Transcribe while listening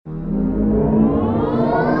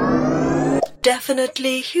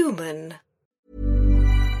definitely human.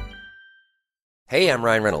 Hey, I'm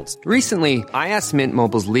Ryan Reynolds. Recently, I asked Mint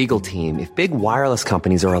Mobile's legal team if big wireless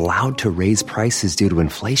companies are allowed to raise prices due to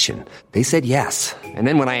inflation. They said yes. And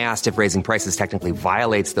then when I asked if raising prices technically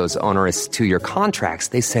violates those onerous 2-year contracts,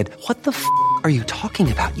 they said, "What the f*** are you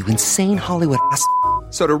talking about, you insane Hollywood ass?"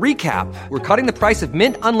 So to recap, we're cutting the price of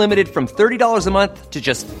Mint Unlimited from $30 a month to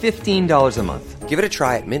just $15 a month. Give it a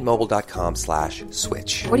try at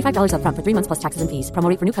mintmobile.com/switch. $45 up front for 3 months plus taxes and fees. Promo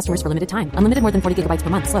rate for new customers for limited time. Unlimited more than 40 gigabytes per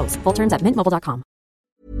month. Slows full terms at mintmobile.com.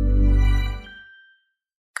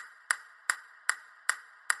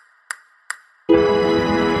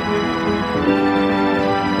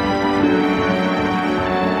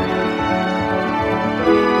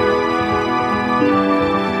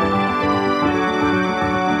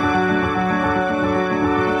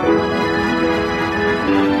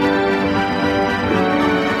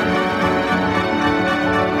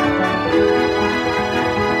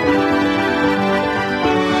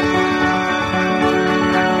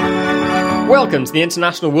 Welcome to the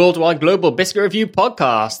International Worldwide Global Biscuit Review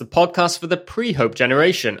Podcast, the podcast for the pre-Hope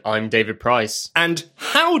generation. I'm David Price. And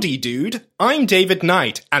howdy, dude. I'm David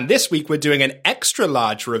Knight, and this week we're doing an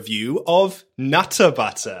extra-large review of Nutter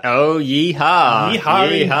Butter. Oh, yeehaw.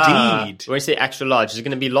 Yeehaw, indeed. When you say extra large, is it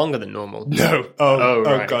going to be longer than normal? No.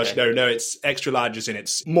 Right, gosh, okay. no, it's extra-large as in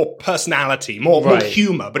it's more personality, more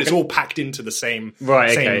humour, but it's all packed into the same same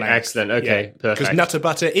okay, length. excellent, okay, perfect. Because Nutter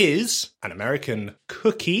Butter is an American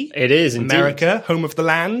cookie. It is, indeed. America, home of the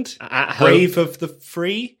land, brave of the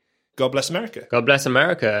free. God bless America. God bless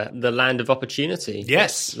America, the land of opportunity.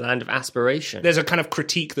 Yes. The land of aspiration. There's a kind of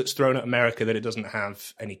critique that's thrown at America that it doesn't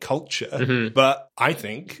have any culture, but I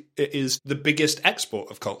think it is the biggest export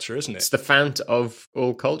of culture, isn't it? It's the fount of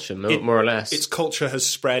all culture, more or less. Its culture has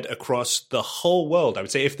spread across the whole world. I would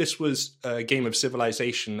say if this was a game of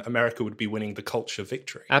civilization, America would be winning the culture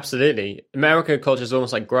victory. Absolutely. American culture is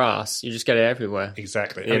almost like grass. You just get it everywhere.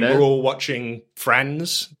 Exactly. You and know? we're all watching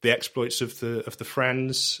Friends, the exploits of the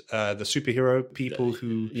Friends, the superhero people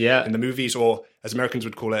who in the movies, or as Americans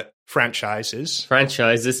would call it, franchises.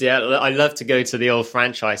 Franchises, yeah. I love to go to the old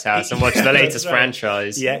franchise house and watch the latest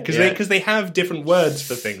franchise. Yeah, because they have different words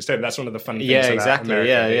for things, don't they? That's one of the fun things about exactly.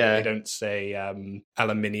 America. Yeah. They don't say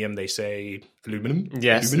aluminium, they say aluminum.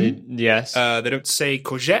 Yes, yes. They don't say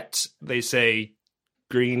courgette, they say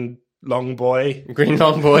green long boy. Green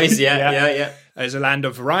long boys, yeah. It's a land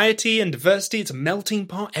of variety and diversity. It's a melting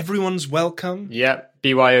pot. Everyone's welcome. Yeah,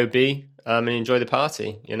 BYOB, and enjoy the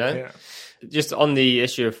party, you know? Yeah. Just on the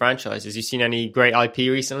issue of franchises, you seen any great IP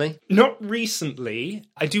recently? Not recently.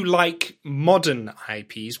 I do like modern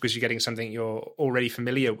IPs because you're getting something you're already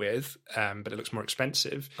familiar with, but it looks more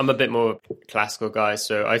expensive. I'm a bit more classical guy,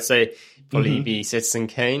 so I'd say probably be Citizen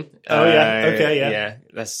Kane. Yeah,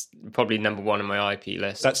 that's probably number one on my IP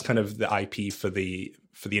list. That's kind of the IP for the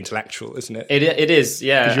intellectual, isn't it? It is,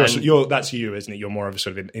 yeah. That's you, isn't it? You're more of a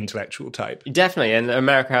sort of an intellectual type. Definitely, and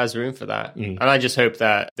America has room for that. And I just hope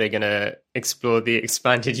that they're going to explore the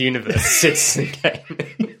expanded universe, Citizen Kane.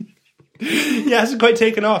 Yeah, it hasn't quite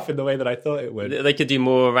taken off in the way that I thought it would. They could do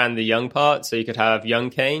more around the young part, so you could have Young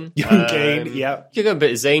Kane. Young Kane, yeah. You could go a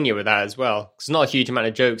bit zanier with that as well. There's not a huge amount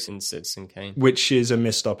of jokes in Citizen Kane. Which is a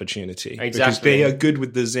missed opportunity. Exactly. Because they are good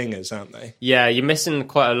with the zingers, aren't they? Yeah, you're missing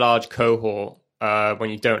quite a large cohort when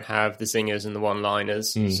you don't have the zingers and the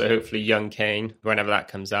one-liners. So hopefully Young Kane, whenever that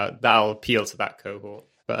comes out, that'll appeal to that cohort.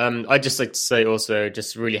 But I'd just like to say also,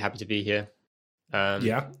 just really happy to be here.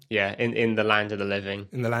 Yeah, in the land of the living.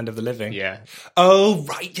 In the land of the living. Yeah. Oh,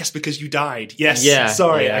 right. Yes, because you died. Yes. Yeah.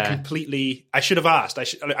 Sorry, yeah. I should have asked.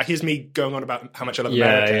 Here's me going on about how much I love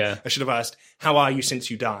America. Yeah. I should have asked, how are you since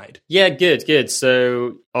you died? Yeah, good.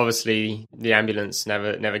 So obviously the ambulance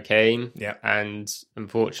never came. Yeah. And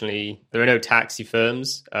unfortunately there are no taxi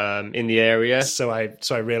firms in the area. So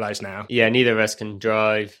I realise now. Yeah, neither of us can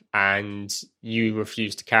drive, and you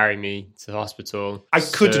refused to carry me to the hospital. I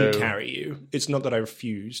couldn't carry you. It's not that I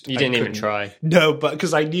refused. You didn't even try. No, but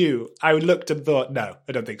because I knew. I looked and thought, no,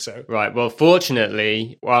 I don't think so. Right. Well,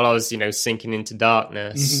 fortunately, while I was, sinking into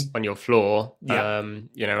darkness on your floor, and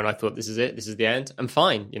I thought, this is it. This is the end. I'm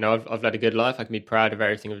fine. I've led a good life. I can be proud of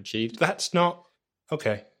everything I've achieved. That's not...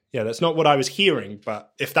 Okay. Yeah, that's not what I was hearing,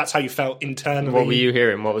 but if that's how you felt internally... What were you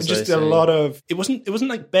hearing? What was just a lot of... It wasn't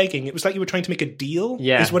like begging. It was like you were trying to make a deal.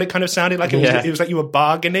 Yeah. Is what it kind of sounded like. It was like you were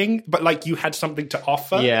bargaining, but like you had something to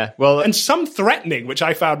offer. Yeah, well... And some threatening, which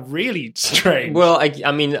I found really strange. Well, I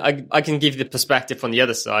can give you the perspective from the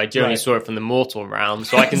other side. You only saw it from the mortal realm,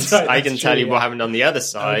 so I can tell you what happened on the other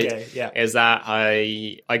side. Okay, yeah. Is that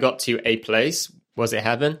I got to a place. Was it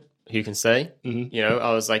heaven? who can say? Mm-hmm. You know,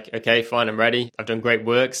 I was like, okay, fine, I'm ready. I've done great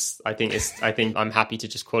works. I think I'm happy to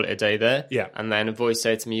just call it a day there. Yeah. And then a voice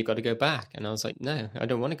said to me, you got to go back. And I was like, no, I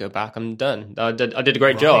don't want to go back. I'm done. I did a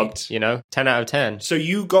great job, you know, 10 out of 10. So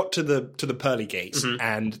you got to the pearly gates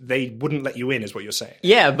and they wouldn't let you in, is what you're saying?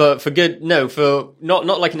 Yeah, but for not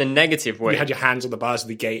like in a negative way. You had your hands on the bars of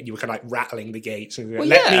the gate and you were kind of like rattling the gates and like,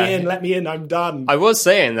 let me in, I'm done. I was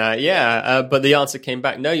saying that, yeah. But the answer came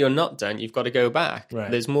back, no, you're not done. You've got to go back. Right.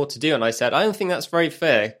 There's more to do. And I said, I don't think that's very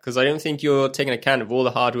fair because I don't think you're taking account of all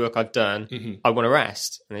the hard work I've done. Mm-hmm. I want to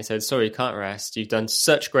rest. And they said, sorry, you can't rest. You've done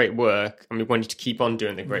such great work and we want you to keep on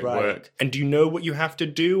doing the great work. And do you know what you have to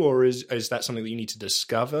do, or is that something that you need to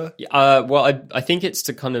discover? Well, I think it's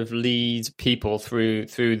to kind of lead people through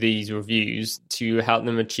these reviews to help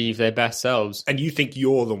them achieve their best selves. And you think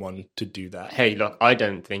you're the one to do that? Hey, look, I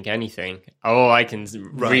don't think anything. All I can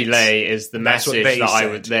relay is the message that I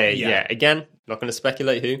would lay. Yeah. Again, not going to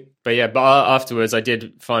speculate who. But afterwards, I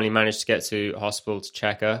did finally manage to get to hospital to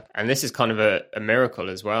check her. And this is kind of a miracle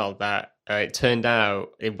as well, that it turned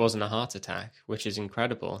out it wasn't a heart attack, which is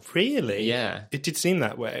incredible. Really? Yeah. It did seem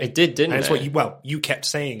that way. It did, didn't and it? it's what you kept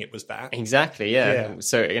saying it was that. Exactly, yeah.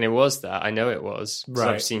 So, and it was that. I know it was. Right.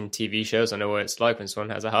 I've seen TV shows. I know what it's like when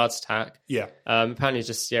someone has a heart attack. Yeah. Apparently it's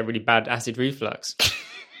just, really bad acid reflux.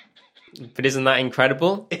 But isn't that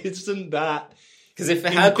incredible? Isn't that... Because if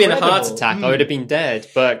it had been a heart attack, I would have been dead.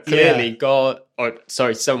 But clearly,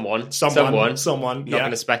 someone. Not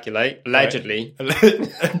going to speculate. Allegedly,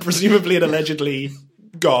 presumably and allegedly,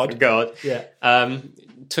 God. Yeah.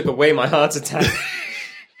 Took away my heart attack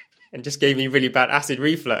and just gave me really bad acid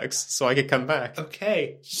reflux, so I could come back.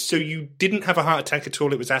 Okay, so you didn't have a heart attack at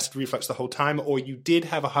all. It was acid reflux the whole time, or you did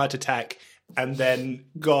have a heart attack, and then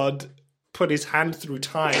God put his hand through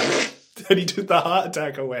time. And he took the heart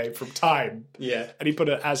attack away from time. Yeah. And he put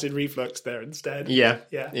an acid reflux there instead. Yeah.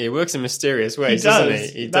 He works in mysterious ways,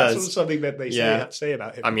 doesn't he? That's something that they say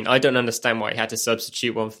about him. I mean, I don't understand why he had to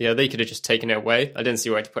substitute one for the other. He could have just taken it away. I didn't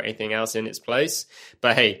see why to put anything else in its place.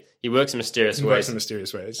 But hey, he works in mysterious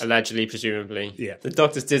ways. Allegedly, presumably. Yeah. The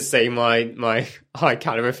doctors did say my high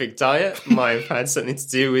calorific diet might have had something to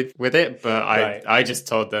do with it, but I just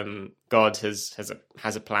told them God has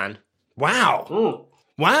a plan. Wow. Ooh.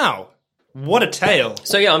 Wow. What a tale!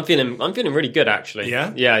 So yeah, I'm feeling really good actually.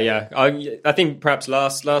 Yeah. I think perhaps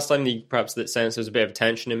last time that sense there was a bit of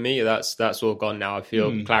tension in me. That's all gone now. I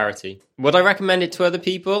feel clarity. Would I recommend it to other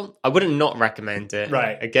people? I wouldn't not recommend it.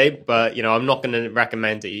 Right. Okay, but I'm not going to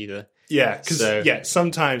recommend it either. Yeah, because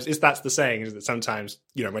sometimes that's the saying, is that sometimes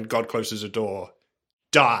when God closes a door,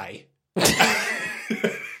 die.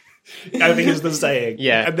 I think is the saying.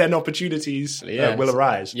 Yeah. And then opportunities will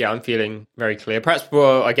arise. Yeah, I'm feeling very clear. Perhaps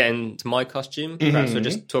before I get into my costume, perhaps we'll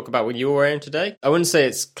just talk about what you were wearing today. I wouldn't say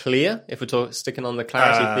it's clear if we're sticking on the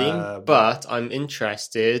clarity theme, but I'm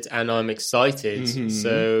interested and I'm excited. Mm-hmm.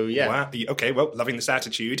 So, yeah. Wow. Okay, well, loving this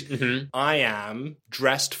attitude. Mm-hmm. I am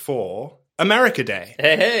dressed for America Day.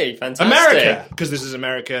 Hey, fantastic. America! Because this is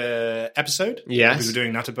America episode. Yes. Because we're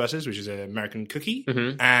doing Nutter Butters, which is an American cookie.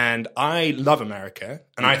 Mm-hmm. And I love America.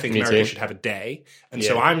 And I think America should have a day. And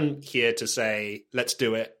so I'm here to say, let's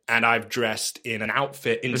do it. And I've dressed in an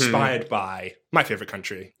outfit inspired by my favorite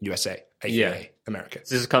country, USA, aka America.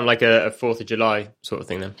 So this is kind of like a 4th of July sort of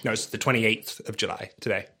thing then? No, it's the 28th of July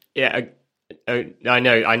today. Yeah, I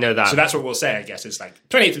know that. So that's what we'll say, I guess. It's like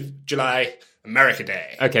 28th of July... America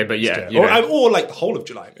Day. Okay, but or like the whole of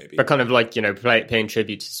July, maybe. But kind of like, paying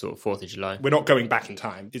tribute to sort of 4th of July. We're not going back in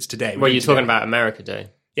time. It's today. Well, you're talking about America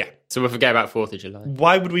Day. Yeah. So we'll forget about 4th of July.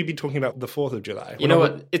 Why would we be talking about the 4th of July? You know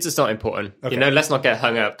what? It's just not important. Okay. Let's not get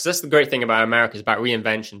hung up. Because that's the great thing about America, is about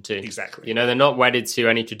reinvention too. Exactly. They're not wedded to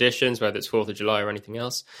any traditions, whether it's 4th of July or anything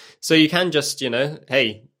else. So you can just,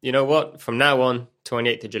 hey, you know what? From now on,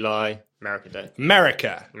 28th of July... America Day.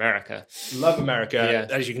 America. Love America.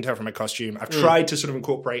 Yeah. As you can tell from my costume, I've tried to sort of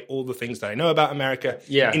incorporate all the things that I know about America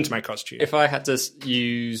into my costume. If I had to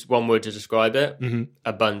use one word to describe it,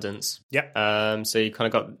 abundance. Yeah. So you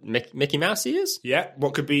kind of got Mickey Mouse ears? Yeah.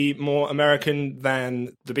 What could be more American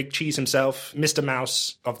than the big cheese himself, Mr.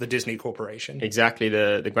 Mouse of the Disney Corporation? Exactly.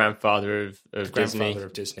 The grandfather of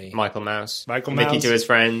Disney. Michael Mouse. Mickey to his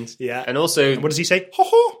friend. Yeah. And also... what does he say? Ho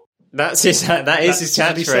ho! That is his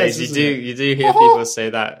catchphrase. You do hear people say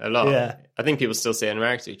that a lot. Yeah. I think people still say it in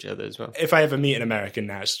America to each other as well. If I ever meet an American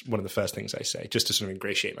now, it's one of the first things I say, just to sort of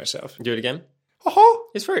ingratiate myself. Do it again. Ho-ho!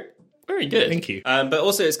 It's very, very good. Thank you. But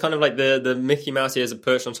also, it's kind of like the Mickey Mouse ears are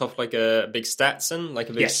perched on top of like a big Stetson, like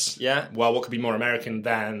a big... Yes. Yeah. Well, what could be more American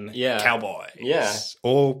than cowboys? Yeah.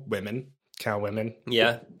 Or women. Cow women.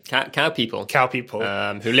 Yeah. Cow people. Cow people.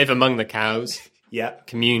 Who live among the cows. Yeah.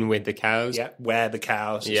 commune with the cows. Yeah, wear the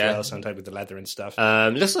cows as well, sometimes with the leather and stuff.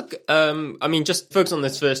 Let's look, I mean, just focus on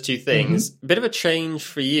those first two things. A bit of a change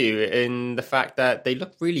for you in the fact that they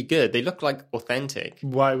look really good. They look like authentic.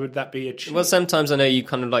 Why would that be a change? Well, sometimes I know you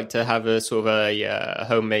kind of like to have a sort of a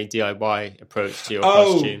homemade DIY approach to your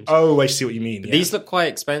costumes. Oh, I see what you mean. Yeah. These look quite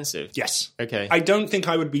expensive. Yes. Okay. I don't think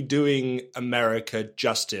I would be doing America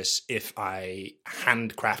justice if I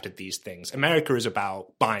handcrafted these things. America is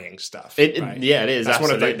about buying stuff. Right? Yeah, it is. That's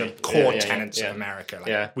absolutely. one of the core tenets of America.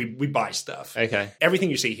 Like, we buy stuff. Okay. Everything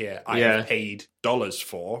you see here, I have paid dollars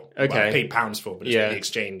for. Okay. Well, I paid pounds for, but it's the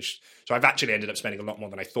exchange. So I've actually ended up spending a lot more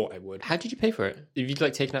than I thought I would. How did you pay for it? Have you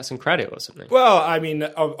like taken out some credit or something? Well, I mean,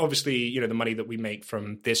 obviously, you know, the money that we make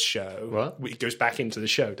from this show, it goes back into the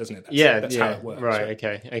show, doesn't it? That's how it works. Right.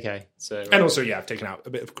 Okay. So, and also, I've taken out a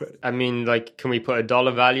bit of credit. I mean, like, can we put a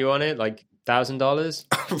dollar value on it? Like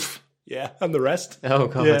 $1,000? Yeah, and the rest. Oh,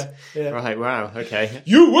 God. Yeah. Right, wow, okay.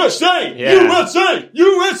 USA! USA!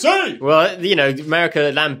 USA! Well, you know,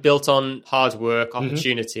 America, land built on hard work,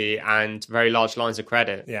 opportunity, and very large lines of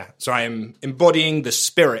credit. Yeah, so I am embodying the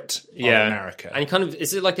spirit of America. And kind of,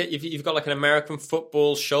 is it like, if you've got like an American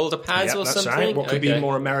football shoulder pads or something? Right. What could be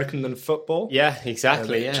more American than football? Yeah,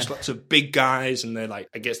 exactly, Just lots of big guys, and they're like,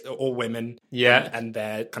 I guess they're all women. Yeah. And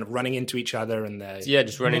they're kind of running into each other, and they're... Yeah,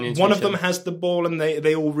 just running into one each of them other. has the ball, and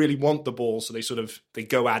they all really want the ball, so they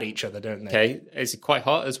go at each other, don't they? Okay, is it quite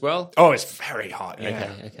hot as well? Oh, it's very hot,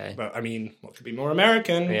 yeah. Okay. But, I mean, what could be more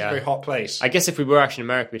American? It's a very hot place. I guess if we were actually in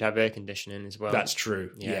America, we'd have air conditioning as well. That's true,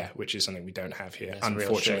 yeah, which is something we don't have here, That's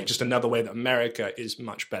unfortunately. Just another way that America is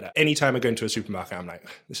much better. Anytime I go into a supermarket, I'm like,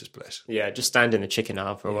 this is bliss. Yeah, just stand in the chicken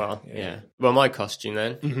aisle for a while. Yeah. Well, my costume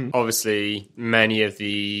then. Obviously, many of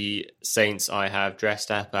the saints I have dressed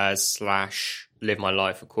up as / live my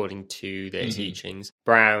life according to their teachings.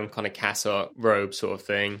 Brown, kind of cassock, robe sort of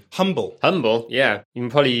thing. Humble, yeah. You can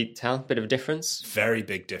probably tell a bit of a difference. very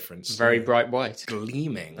big difference. Very bright white.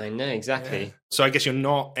 Gleaming. I know, exactly. Yeah. So I guess you're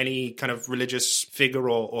not any kind of religious figure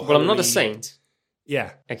or Well, I'm not a holy- saint.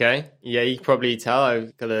 Yeah. Okay. Yeah, you can probably tell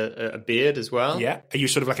I've got a beard as well. Yeah. Are you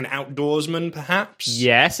sort of like an outdoorsman, perhaps?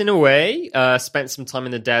 Yes, in a way. Spent some time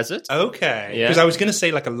in the desert. Okay. Yeah. Because I was going to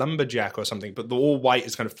say like a lumberjack or something, but the all white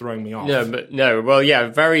is kind of throwing me off. No. Well, yeah,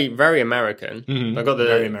 very, very American. I got the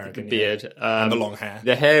Very American, beard. And the long hair.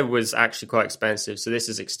 The hair was actually quite expensive, so this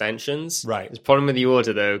is extensions. Right. There's a problem with the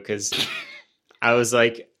order, though, because I was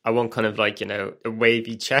like, I want kind of like, you know, a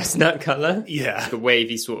wavy chestnut color. Yeah. Like a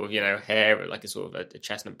wavy sort of, you know, hair, like a sort of a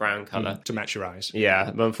chestnut brown color. To match your eyes. Yeah,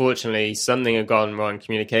 but unfortunately, something had gone wrong in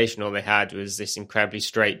communication. All they had was this incredibly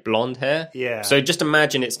straight blonde hair. Yeah. So just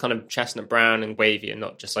imagine it's kind of chestnut brown and wavy and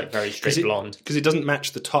not just like very straight blonde. Because it doesn't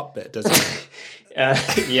match the top bit, does it?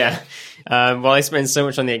 Yeah. Well, I spent so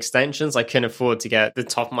much on the extensions, I couldn't afford to get the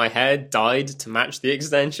top of my head dyed to match the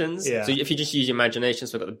extensions. Yeah. So if you just use your imagination,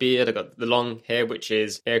 so I've got the beard, I've got the long hair, which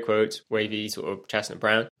is, air quotes, wavy, sort of chestnut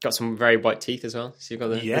brown. Got some very white teeth as well. So you've got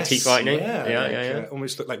the teeth whitening. Yeah.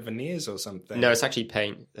 Almost look like veneers or something. No, it's actually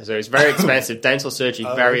paint. So it's very expensive. Dental surgery,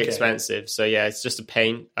 very expensive. So yeah, it's just a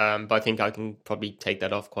paint. But I think I can probably take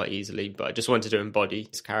that off quite easily. But I just wanted to embody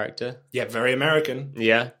his character. Yeah, very American.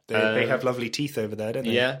 Yeah. They have lovely teeth over there, don't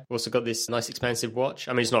they? Yeah. Also got this nice expensive watch.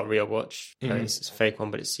 I mean, it's not a real watch. It's a fake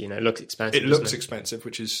one, but it's, you know, it looks expensive. It looks expensive,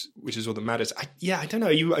 which is all that matters. I don't know.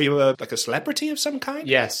 Are you like a celebrity of some kind?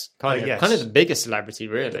 Yes. Kind of the biggest celebrity,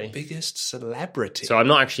 really. The biggest celebrity. So I'm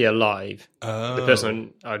not actually alive. Oh. The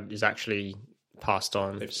person is actually passed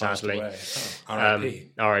on, They've sadly. passed away.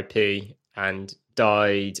 R.I.P. R.I.P. And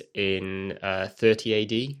died in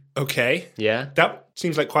 30 AD. Okay. Yeah. That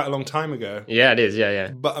seems like quite a long time ago. Yeah, it is. Yeah.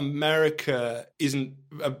 But America isn't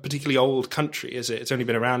a particularly old country, is it? It's only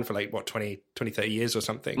been around for like, 20, 30 years or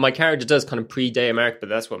something. My character does kind of predate America, but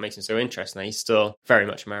that's what makes him so interesting. He's still very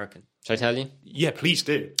much American. Should I tell you? Yeah, please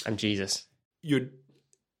do. I'm Jesus.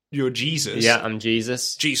 You're Jesus? Yeah, I'm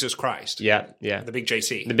Jesus. Jesus Christ? Yeah. The big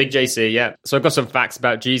JC? The big JC, yeah. So I've got some facts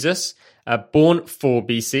about Jesus. Born 4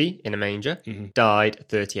 BC in a manger, died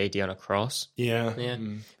 30 AD on a cross. Yeah.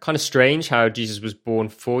 Kind of strange how Jesus was born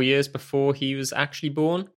 4 years before he was actually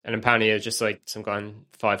born. And apparently it was just like some guy in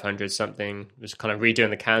 500 something was kind of redoing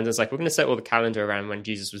the calendar. It's like, we're going to set all the calendar around when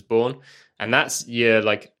Jesus was born. And that's year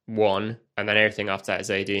like 1, and then everything after that is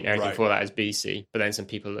AD, and everything before that is BC. But then some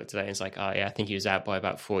people looked at it and it's like, oh yeah, I think he was out by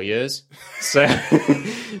about 4 years. So,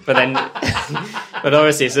 but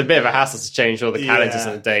obviously it's a bit of a hassle to change all the calendars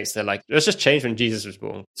and the dates. They're like, let's just change when Jesus was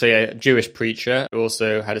born. So yeah, Jewish preacher,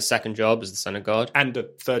 also had a second job as the Son of God. And a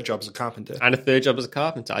third job as a carpenter. And a third job as a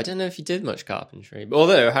carpenter. I don't know if he did much carpentry. But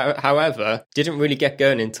although, however, didn't really get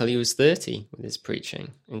going until he was 30 with his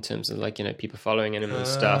preaching, in terms of like, you know, people following him and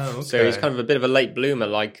stuff. Okay. So he's kind kind of a bit of a late bloomer,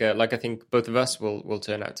 like I think both of us will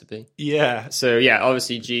turn out to be. Yeah. So yeah,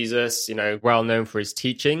 obviously Jesus, well known for his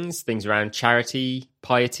teachings, things around charity,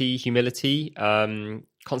 piety, humility,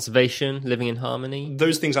 conservation, living in harmony.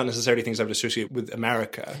 Those things aren't necessarily things I would associate with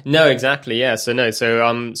America. No, exactly. Yeah. So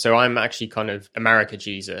I'm actually kind of America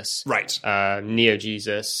Jesus, Right. Neo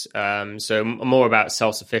Jesus. So more about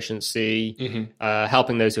self-sufficiency,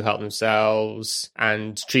 helping those who help themselves,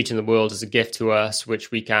 and treating the world as a gift to us,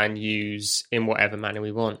 which we can use in whatever manner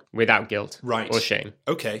we want without guilt or shame.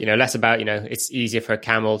 Okay. Less about, it's easier for a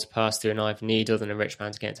camel to pass through an eye of a needle than a rich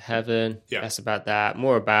man to get into heaven. Yeah. Less about that.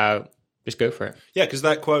 More about just go for it. Yeah, because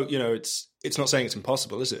that quote, it's not saying it's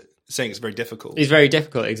impossible, is it? It's saying it's very difficult. It's very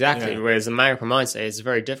difficult, exactly. Yeah. Whereas America might say it's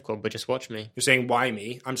very difficult, but just watch me. You're saying why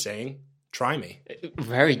me? I'm saying try me.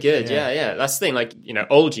 Very good. Yeah. That's the thing.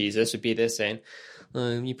 Old Jesus would be there saying,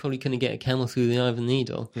 you probably couldn't get a camel through the eye of a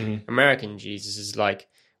needle. Mm-hmm. American Jesus is like,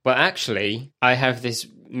 well, actually, I have this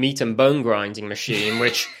meat and bone grinding machine,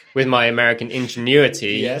 which with my American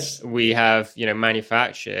ingenuity, yes, we have,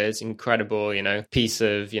 manufactured incredible, piece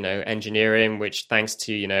of, engineering, which thanks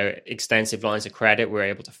to, extensive lines of credit, we're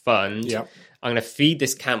able to fund. Yep. I'm going to feed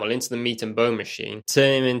this camel into the meat and bone machine,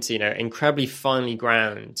 turn him into, incredibly finely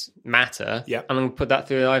ground matter. Yep. And I'm going to put that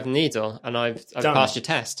through the eye of a needle, and I've passed your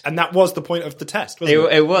test. And that was the point of the test, wasn't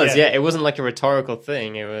it? It was, yeah. It wasn't like a rhetorical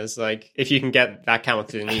thing. It was like, if you can get that camel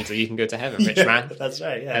through the needle, you can go to heaven, rich man. That's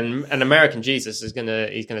right, yeah. And an American Jesus he's going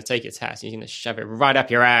to take your test, and he's going to shove it right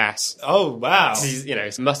up your ass. Oh, wow.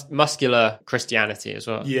 It's muscular Christianity as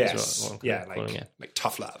well. Yes. Is what yeah, calling it. like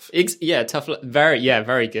tough love. Tough love.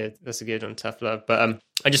 Very good. That's a good one, tough love. But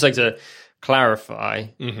I'd just like to clarify,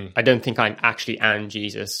 I don't think I'm actually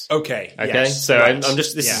Jesus. Okay. Yes, so right. I'm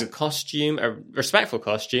just, this is a costume, a respectful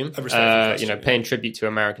costume. Paying tribute to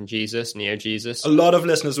American Jesus, Neo Jesus. A lot of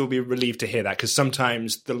listeners will be relieved to hear that, because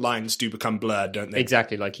sometimes the lines do become blurred, don't they?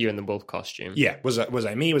 Exactly, like you in the wolf costume. Yeah. Was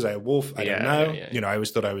I me? Was I a wolf? I don't know. Yeah. I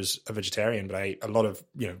always thought I was a vegetarian, but I ate a lot of,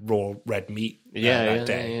 raw red meat that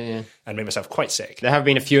day and made myself quite sick. There have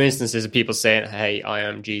been a few instances of people saying, hey, I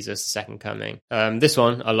am Jesus, the second coming. This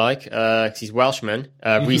one I like, he's Welshman,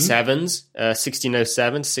 Rhys Evans,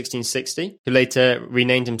 1607 to 1660, who later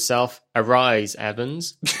renamed himself Arise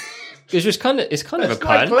Evans. It's kind of a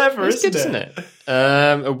pun. Clever, isn't it?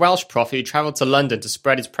 A Welsh prophet who travelled to London to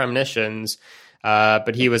spread his premonitions,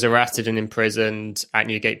 but he was arrested and imprisoned at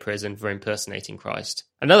Newgate Prison for impersonating Christ.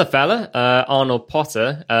 Another fella, Arnold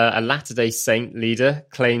Potter, a Latter-day Saint leader,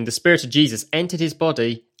 claimed the spirit of Jesus entered his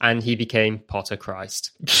body and he became Potter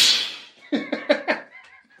Christ.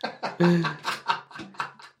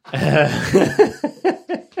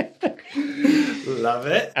 Love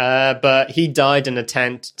it. But he died in an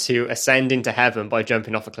attempt to ascend into heaven by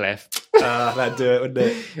jumping off a cliff. That'd do it, wouldn't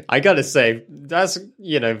it? I gotta say, that's,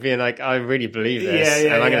 being like, I really believe this.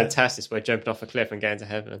 Yeah, and I'm gonna test this by jumping off a cliff and getting to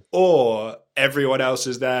heaven. Or everyone else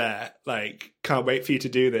is there, like, can't wait for you to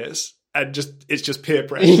do this. And it's just peer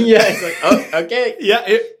pressure. Yeah, it's like, oh, okay. Yeah,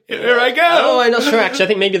 here I go. Oh, I'm not sure, actually. I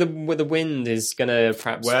think maybe the wind is gonna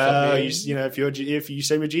perhaps... Well, if you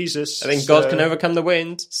say with Jesus... I think God can overcome the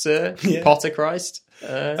wind, sir. Yeah. Potter Christ.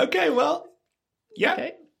 Okay, well, yeah.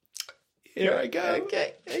 Okay. Here I go.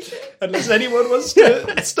 Okay. Unless anyone wants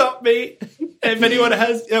to stop me. If anyone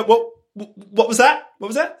has... what was that? What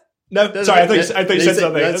was that? No, sorry, I thought you said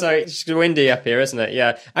something. No, sorry, it's windy up here, isn't it?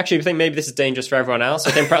 Yeah. Actually, I think maybe this is dangerous for everyone else.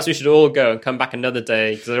 I think perhaps we should all go and come back another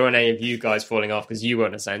day, because I don't want any of you guys falling off, because you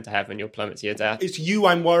won't ascend to heaven, you'll plummet to your death. It's you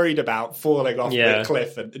I'm worried about falling off the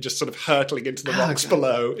cliff and just sort of hurtling into the rocks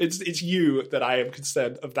below. It's you that I am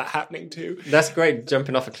concerned of that happening to. That's great,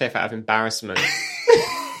 jumping off a cliff out of embarrassment.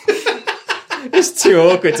 It's too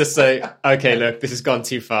awkward to say, okay, look, this has gone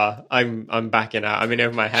too far. I'm backing out. I'm in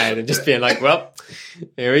over my head and just being like, well,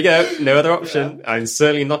 here we go. No other option. Yeah. I'm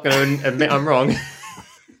certainly not going to admit I'm wrong.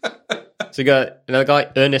 So we got another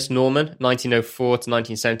guy, Ernest Norman, 1904 to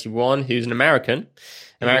 1971, who's an American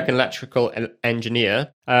electrical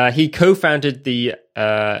engineer. He co-founded the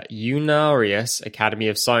Unarius Academy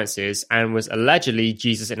of Sciences and was allegedly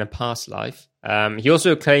Jesus in a past life. He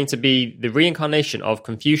also claimed to be the reincarnation of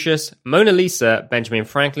Confucius, Mona Lisa, Benjamin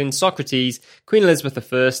Franklin, Socrates, Queen Elizabeth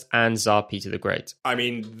I, and Tsar Peter the Great. I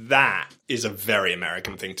mean, that is a very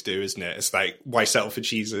American thing to do, isn't it? It's like, why settle for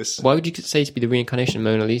Jesus? Why would you say to be the reincarnation of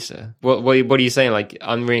Mona Lisa? What are you saying? Like,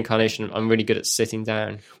 I'm reincarnation, I'm really good at sitting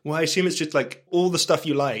down. Well, I assume it's just like all the stuff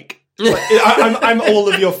you like. Like, I'm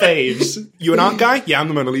all of your faves. You an art guy? Yeah, I'm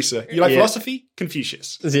the Mona Lisa. You like philosophy?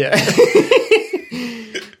 Confucius. Yeah.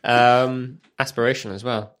 Aspirational as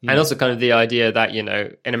well. And also kind of the idea that,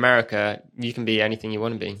 in America, you can be anything you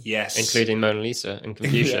want to be. Yes. Including Mona Lisa and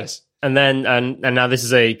Confucius. And then, and now this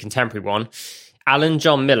is a contemporary one. Alan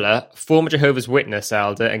John Miller, former Jehovah's Witness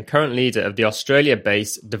elder and current leader of the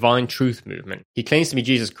Australia-based Divine Truth Movement. He claims to be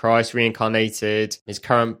Jesus Christ reincarnated. His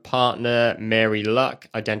current partner, Mary Luck,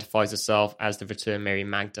 identifies herself as the returned Mary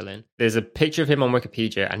Magdalene. There's a picture of him on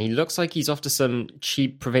Wikipedia, and he looks like he's off to some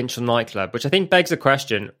cheap provincial nightclub, which I think begs the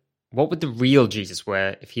question, what would the real Jesus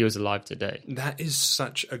wear if he was alive today? That is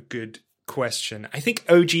such a good question. I think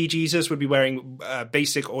OG Jesus would be wearing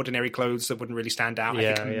basic, ordinary clothes that wouldn't really stand out.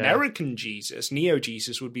 I think American Jesus, Neo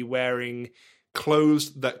Jesus, would be wearing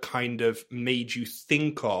clothes that kind of made you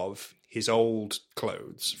think of his old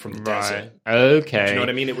clothes from the desert. Okay. Do you know what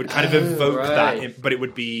I mean? It would kind of evoke that, but it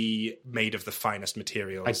would be made of the finest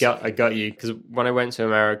materials. I got you, because when I went to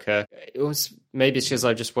America, it was maybe it's because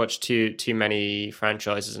I just watched too many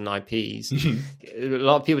franchises and IPs. A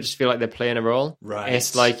lot of people just feel like they're playing a role. Right.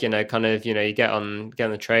 It's like, kind of, you get on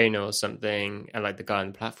the train or something, and like the guy on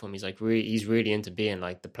the platform, he's like he's really into being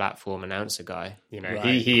like the platform announcer guy.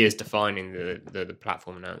 He is defining the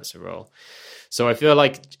platform announcer role. So I feel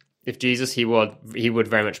like if Jesus, he would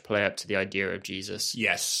very much play up to the idea of Jesus.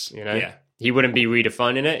 Yes. Yeah. He wouldn't be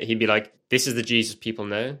redefining it. He'd be like, this is the Jesus people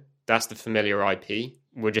know. That's the familiar IP.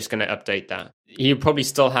 We're just going to update that. He'd probably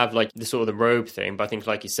still have like the sort of the robe thing, but I think,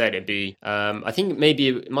 like you said, it'd be, I think maybe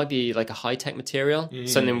it might be like a high-tech material,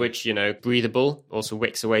 something which, breathable, also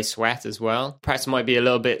wicks away sweat as well. Perhaps it might be a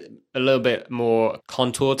little bit more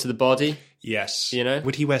contour to the body. Yes.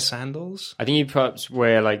 Would he wear sandals? I think he'd perhaps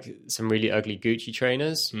wear like some really ugly Gucci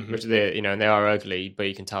trainers, which they are ugly, but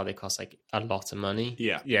you can tell they cost like a lot of money.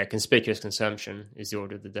 Yeah. Conspicuous consumption is the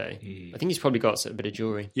order of the day. I think he's probably got a bit of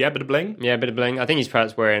jewelry. Yeah, a bit of bling. Yeah, a bit of bling. I think he's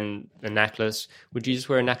perhaps wearing a necklace. Would Jesus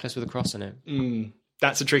wear a necklace with a cross on it?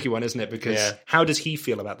 That's a tricky one, isn't it? Because how does he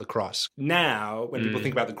feel about the cross? Now, when people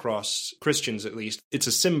think about the cross, Christians at least, it's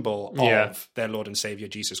a symbol of their Lord and Savior,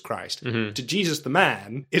 Jesus Christ. To Jesus the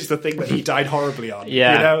man, it's the thing that he died horribly on.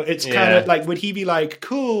 It's kind of like, would he be like,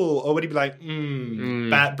 cool? Or would he be like,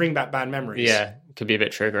 bring back bad memories? Yeah, could be a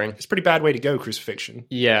bit triggering. It's a pretty bad way to go, crucifixion.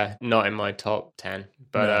 Yeah, not in my top 10.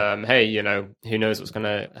 But hey, who knows what's going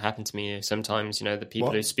to happen to me? Sometimes, the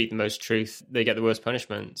people who speak the most truth, they get the worst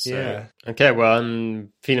punishment. So. Yeah. Okay, well,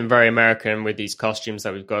 I'm feeling very American with these costumes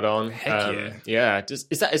that we've got on. Heck yeah.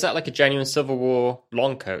 Is that like a genuine Civil War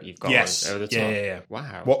long coat you've got on over the top? Yeah.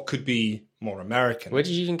 Wow. What could be more American? Where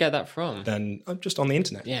did you even get that from? Then just on the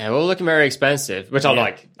internet. Yeah, well, looking very expensive, which I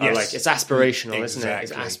like. I like. It's aspirational, isn't it?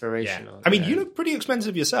 It's aspirational. Yeah. I mean, you look pretty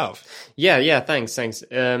expensive yourself. Yeah. Thanks.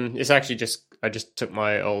 It's actually I just took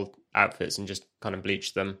my old outfits and just kind of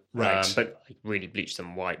bleached them. Right. But I really bleached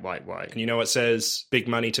them white. And you know what says big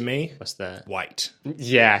money to me? What's that? White.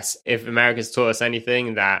 Yes. If America's taught us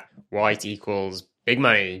anything, that white equals big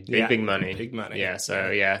money. Big money. Big money. Yeah.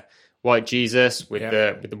 So yeah. White Jesus with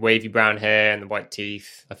the wavy brown hair and the white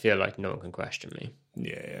teeth. I feel like no one can question me.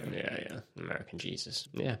 Yeah. American Jesus.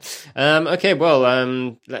 Yeah. Okay.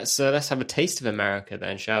 Well, let's have a taste of America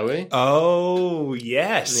then, shall we? Oh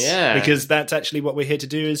yes. Yeah. Because that's actually what we're here to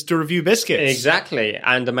do, is to review biscuits. Exactly,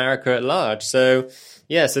 and America at large. So.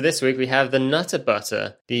 Yeah, so this week we have the Nutter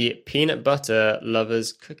Butter, the peanut butter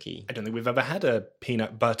lover's cookie. I don't think we've ever had a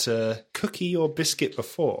peanut butter cookie or biscuit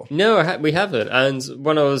before. No, we haven't. And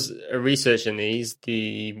when I was researching these,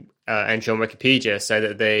 the entry on Wikipedia say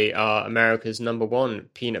that they are America's #1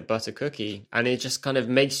 peanut butter cookie. And it just kind of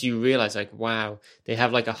makes you realize, like, wow, they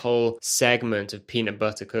have like a whole segment of peanut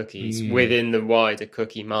butter cookies within the wider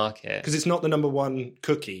cookie market. Because it's not the #1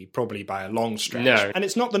 cookie, probably by a long stretch. No. And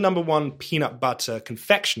it's not the #1 peanut butter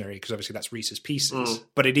confectionery, because obviously that's Reese's Pieces.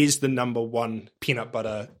 But it is the #1 peanut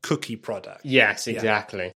butter cookie product. Yes,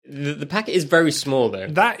 exactly. Yeah. The packet is very small, though.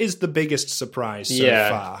 That is the biggest surprise so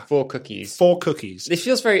far. 4 cookies. 4 cookies. It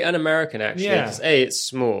feels very un-American, actually. Yeah. It's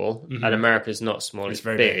small, and America's not small. It's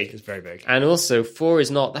very big. It's very big. And also, 4 is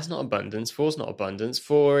that's not abundance. 4 is not abundance.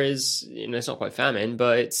 4 is, it's not quite famine,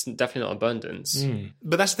 but it's definitely not abundance.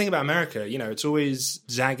 But that's the thing about America, it's always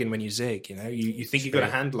zagging when you zig, you think you've got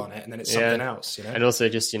a handle on it, and then it's something else, And also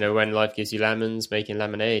just, when life gives you lemons, making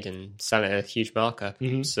lemonade and selling at a huge markup.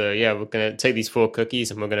 So yeah, we're going to take these 4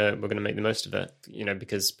 cookies and we're going to make the most of it,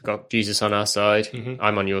 because we've got Jesus on our side.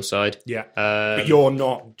 I'm on your side. Yeah. But you're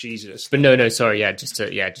not Jesus. But no, sorry. Yeah. Just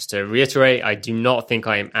to reiterate, I do not think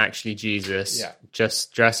I am actually Jesus. Yeah.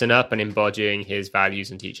 just dressing up and embodying his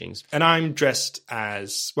values and teachings. And I'm dressed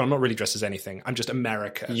as, well, I'm not really dressed as anything. I'm just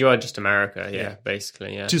America. You are just America, yeah.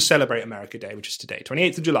 Basically, yeah. To celebrate America Day, which is today,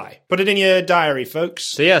 28th of July. Put it in your diary, folks.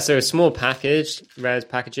 So a small package, Rare's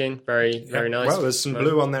packaging, very nice. Well, there's some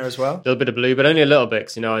blue on there as well. A little bit of blue, but only a little bit,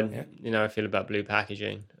 because I feel about blue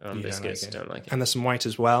packaging on biscuits. Don't like it. And there's some white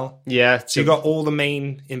as well. Yeah. So you got all the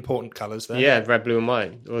main important colours there. Yeah, red, blue, and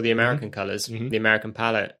white, all the American colours, the American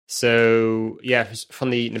palette. So from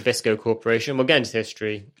the Nabisco Corporation. We'll get into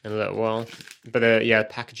history in a little while, but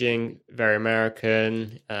packaging very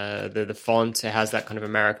American. The font, it has that kind of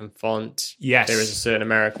American font. Yes, there is a certain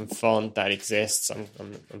American font that exists.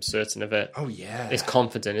 I'm certain of it. Oh yeah, it's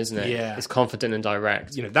confident, isn't it? Yeah, it's confident and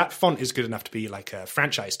direct. That font is good enough to be like a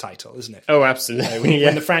franchise title, isn't it? Oh, absolutely.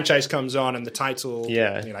 When the franchise comes on and the title,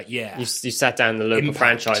 you're like, you sat down in the local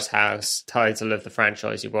franchise house, title of the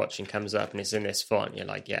franchise you're watching comes up and it's in this font. You're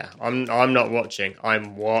like, I'm not watching,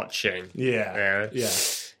 I'm watching. Yeah.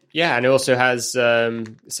 Yeah, and it also has some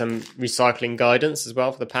recycling guidance as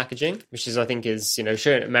well for the packaging, which I think is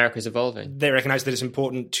showing America's evolving. They recognise that it's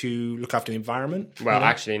important to look after the environment. Well,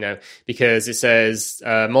 actually, no, because it says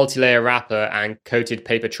multi-layer wrapper and coated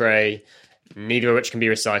paper tray, neither of which can be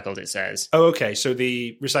recycled, it says. Oh, okay. So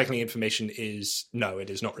the recycling information is, no, it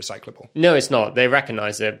is not recyclable. No, it's not. They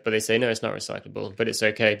recognize it, but they say, no, it's not recyclable. But it's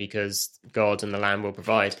okay because God and the Lamb will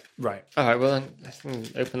provide. Right. All right, well, then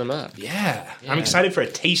open them up. Yeah. I'm excited for a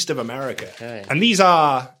taste of America. Okay. And these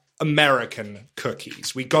are American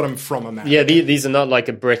cookies. We got them from America. Yeah, these are not like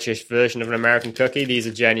a British version of an American cookie. These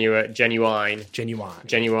are genuine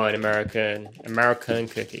American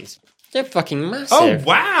cookies. They're fucking massive. Oh,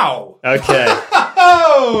 wow. Okay.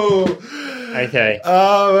 Okay.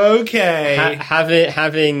 Oh, okay.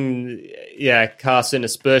 Having cast certain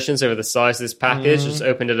aspersions over the size of this package, just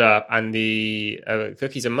opened it up, and the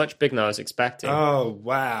cookies are much bigger than I was expecting. Oh,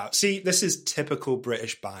 wow. See, this is typical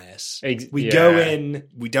British bias. We go in,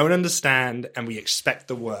 we don't understand, and we expect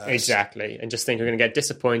the worst. Exactly. And just think we're going to get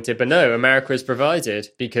disappointed. But no, America has provided,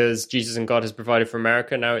 because Jesus and God has provided for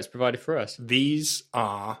America, now it's provided for us. These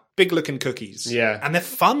are big-looking cookies. Yeah. And they're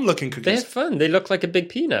fun-looking cookies. They're fun. They look like a big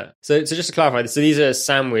peanut. So just to clarify, so these are a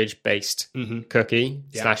sandwich-based cookie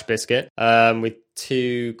 / biscuit with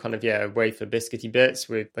two kind of, wafer biscuity bits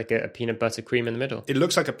with like a peanut butter cream in the middle. It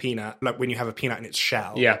looks like a peanut, like when you have a peanut in its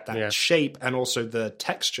shell. Yeah. That shape and also the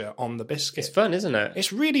texture on the biscuit. It's fun, isn't it?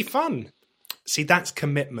 It's really fun. See, that's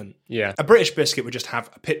commitment. Yeah. A British biscuit would just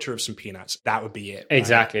have a picture of some peanuts. That would be it.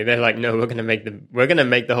 Exactly. Right? They're like, no, we're going to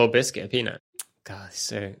make the whole biscuit a peanut. God,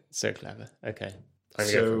 so clever. Okay.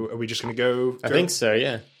 So are we just going to go? I think so,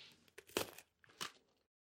 yeah.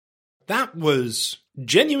 That was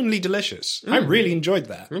genuinely delicious. I really enjoyed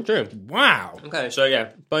that. Me too. Wow. Okay, so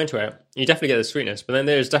bite into it. You definitely get the sweetness, but then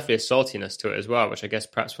there's definitely a saltiness to it as well, which I guess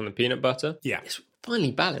perhaps from the peanut butter. Yeah. It's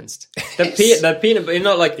finely balanced. The peanut butter,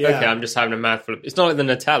 not like, okay, I'm just having a mouthful of, it's not like the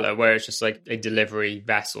Nutella where it's just like a delivery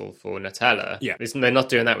vessel for Nutella. Yeah. They're not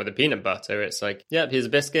doing that with the peanut butter. It's like, here's a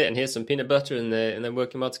biscuit and here's some peanut butter and they're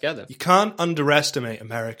working well together. You can't underestimate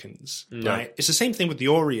Americans, right? It's the same thing with the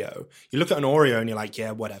Oreo. You look at an Oreo and you're like,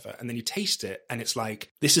 yeah, whatever. And then you taste it and it's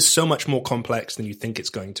like, this is so much more complex than you think it's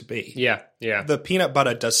going to be. Yeah. The peanut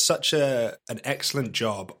butter does such an excellent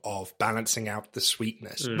job of balancing out the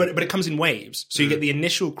sweetness. But it comes in waves. So you get the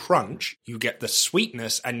initial crunch, you get the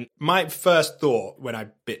sweetness, and my first thought when I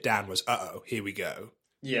bit down was, uh-oh, here we go.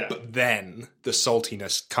 Yeah. But then the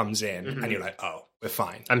saltiness comes in and you're like, oh, we're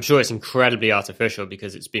fine. I'm sure it's incredibly artificial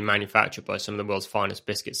because it's been manufactured by some of the world's finest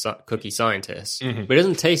cookie scientists. But it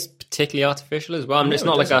doesn't taste particularly artificial as well. I mean, it's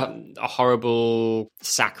not like a horrible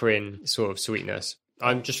saccharine sort of sweetness.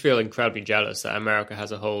 I just feel incredibly jealous that America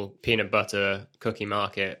has a whole peanut butter cookie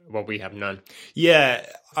market while we have none. Yeah,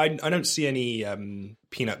 I don't see any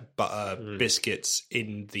peanut butter biscuits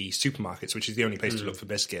in the supermarkets, which is the only place to look for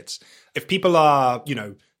biscuits. If people are,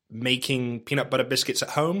 making peanut butter biscuits at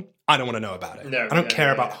home, I don't want to know about it. I don't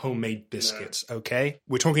care about homemade biscuits, okay?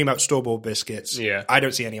 We're talking about store-bought biscuits. Yeah. I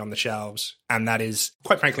don't see any on the shelves, and that is,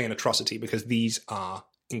 quite frankly, an atrocity because these are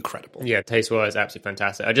incredible. Yeah, taste-wise, absolutely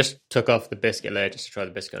fantastic. I just took off the biscuit layer just to try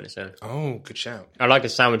the biscuit on its own. Oh, good shout. I like a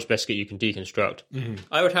sandwich biscuit you can deconstruct.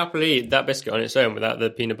 I would happily eat that biscuit on its own without the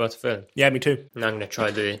peanut butter filling. Yeah, me too. And I'm going to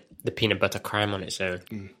try the peanut butter crème on its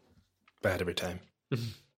own. Bad every time.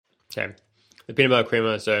 Okay. The peanut butter cream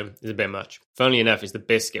on its own is a bit much. Funnily enough, it's the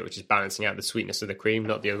biscuit which is balancing out the sweetness of the cream,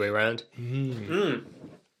 not the other way around.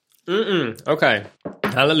 Okay.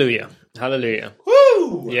 Hallelujah.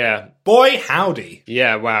 Woo! Yeah. Boy, howdy.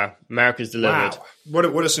 Yeah, wow. America's delivered.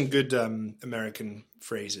 Wow. What are some good American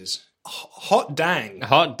phrases? Hot dang.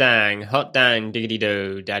 Hot dang, diggity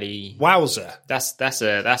do, daddy. Wowzer. That's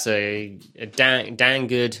a dang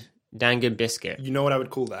good biscuit. You know what I would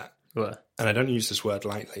call that? What? And I don't use this word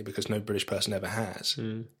lightly because no British person ever has.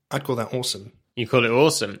 I'd call that awesome. You call it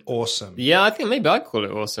awesome? Awesome. Yeah, I think maybe I'd call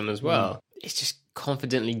it awesome as well. It's just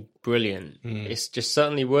confidently brilliant. It's just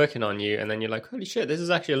certainly working on you, and then you're like, holy shit, this is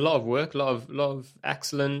actually a lot of work, a lot of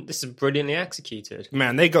excellent, this is brilliantly executed.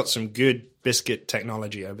 Man, they got some good biscuit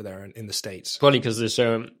technology over there in the States. Probably because it's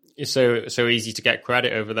so easy to get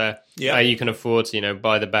credit over there. Yeah. You can afford to,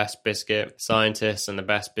 buy the best biscuit scientists and the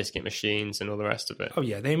best biscuit machines and all the rest of it. Oh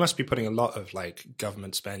yeah, they must be putting a lot of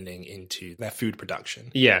government spending into their food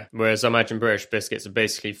production. Yeah, whereas I imagine British biscuits are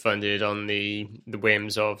basically funded on the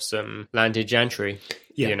whims of some landed gentry.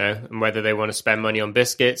 Yeah. And whether they want to spend money on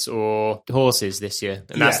biscuits or horses this year.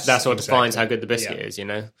 And that's what defines how good the biscuit is,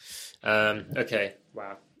 Okay,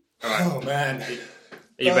 wow. All right. Oh man.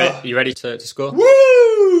 Are you ready to score?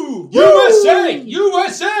 Woo! USA!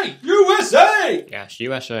 USA! USA! Yes,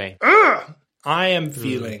 USA. I am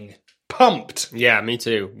feeling pumped. Yeah, me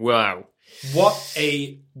too. Wow. What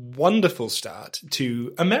a wonderful start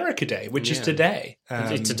to America Day, which is today.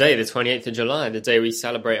 It's today, the 28th of July, the day we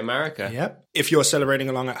celebrate America. Yep. If you're celebrating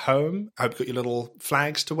along at home, I hope you've got your little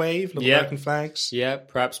flags to wave, little American flags. Yeah,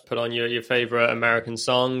 perhaps put on your favourite American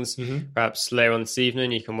songs. Perhaps later on this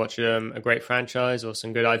evening you can watch a great franchise or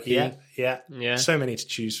some good IP. Yeah. So many to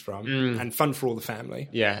choose from. And fun for all the family.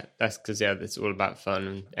 Yeah, that's because, it's all about fun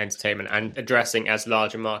and entertainment and addressing as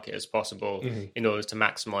large a market as possible in order to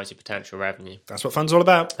maximise your potential revenue. That's what fun's all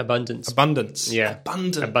about. Abundance. Yeah.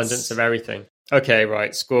 Abundance of everything. Okay,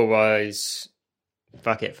 right. Score-wise,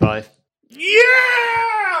 fuck it, 5.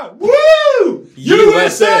 Yeah! Woo!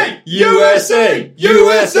 USA! USA!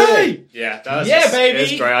 USA! Yeah, baby! It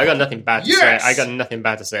was great. I got nothing bad to say. I got nothing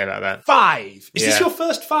bad to say about that. 5. Is this your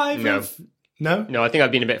first 5? No. No? No, I think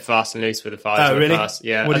I've been a bit fast and loose with the 5s. Oh, really? Past.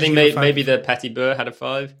 Yeah, What I did think you give a 5? maybe the Petit Beurre had a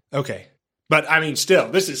 5. Okay. But, I mean,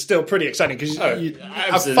 this is still pretty exciting because a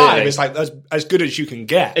absolutely. 5 is as good as you can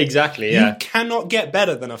get. Exactly, yeah. You cannot get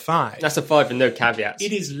better than a 5. That's a 5 with no caveats.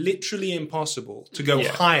 It is literally impossible to go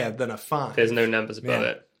higher than a 5. There's no numbers above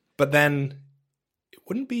it. But then, it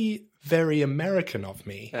wouldn't be very American of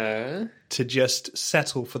me to just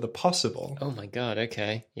settle for the possible. Oh my god,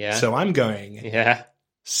 okay. Yeah. So I'm going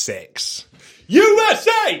 6.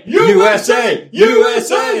 USA! USA!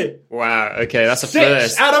 USA! Wow, okay, that's a 6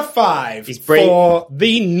 first. out of 5 for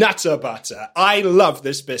the Nutter Butter. I love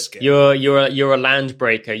this biscuit. You're a land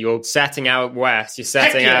breaker. You're setting out west. You're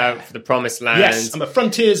setting out for the promised land. Yes, I'm a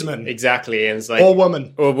frontiersman. Exactly. And it's like Or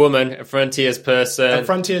woman. A frontiers person. A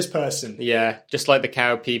frontiers person. Yeah, just like the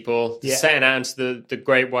cow people. Yeah. Setting out into the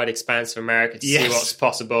great wide expanse of America to see what's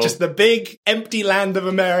possible. Just the big, empty land of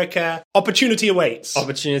America. Opportunity awaits.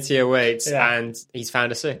 Opportunity awaits, and he's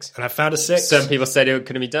found a 6. And I found a 6. Some people said it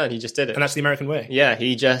couldn't be done. He just did it. And that's the American way. Yeah,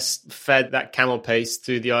 he just fed that camel paste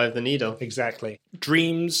through the eye of the needle. Exactly.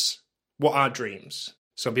 Dreams. What are dreams?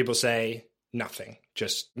 Some people say nothing.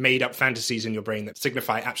 Just made up fantasies in your brain that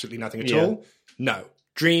signify absolutely nothing at all. No.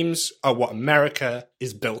 Dreams are what America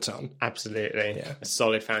is built on. Absolutely. Yeah. A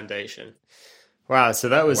solid foundation. Wow, so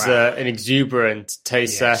that was an exuberant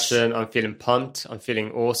taste session. I'm feeling pumped. I'm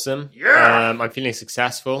feeling awesome. Yeah! I'm feeling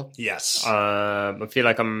successful. Yes. I feel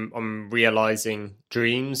like I'm realizing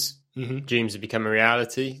dreams. Dreams have become a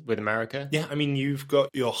reality with America. Yeah, I mean, you've got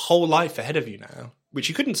your whole life ahead of you now, which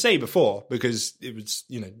you couldn't say before because it was,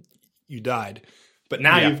 you died. But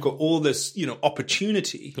now you've got all this,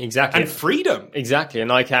 opportunity, exactly, and freedom, exactly.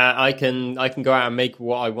 And I can go out and make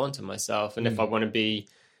what I want of myself. And if I want to be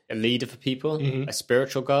a leader for people, a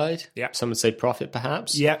spiritual guide, some would say prophet,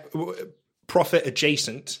 perhaps. Yeah, prophet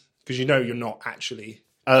adjacent, because you're not actually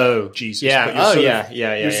Jesus. Yeah. But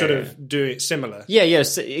you're sort of doing it similar. Yeah.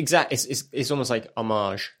 Exactly. It's almost like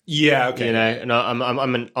homage. Yeah. Okay. And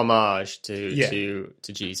I'm an homage to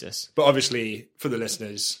Jesus. But obviously, for the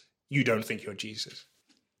listeners, you don't think you're Jesus.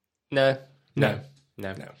 No.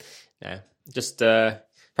 Just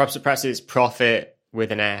perhaps it's prophet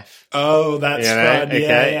with an F. Oh, that's fun.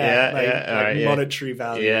 Okay. Yeah. Monetary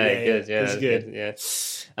value. Yeah, good. Yeah, that's good.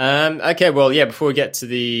 Yeah. Okay. Well, before we get to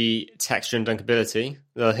the texture and dunkability,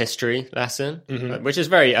 the history lesson, which is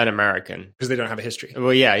very un-American because they don't have a history.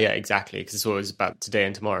 Well, yeah, exactly. Because it's always about today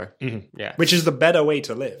and tomorrow. Yeah, which is the better way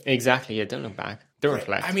to live. Exactly. Yeah. Don't look back. Don't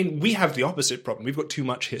reflect. I mean, we have the opposite problem. We've got too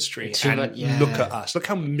much history. Look at us. Look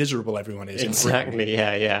how miserable everyone is. Exactly.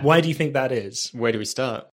 Yeah. Why do you think that is? Where do we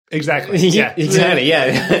start? Exactly. Yeah. Exactly.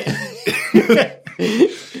 Yeah.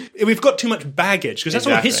 we've got too much baggage, because that's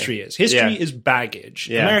what history is. History is baggage.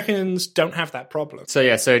 Yeah. Americans don't have that problem.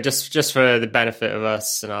 So just for the benefit of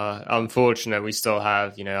us and our unfortunate, we still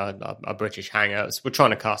have, our British hang-ups. We're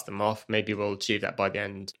trying to cast them off. Maybe we'll achieve that by the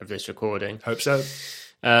end of this recording. Hope so.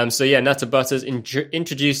 Nutter Butters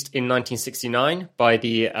introduced in 1969 by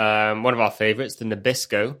the one of our favorites, the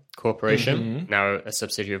Nabisco Corporation, now a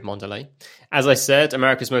subsidiary of Mondelez. As I said,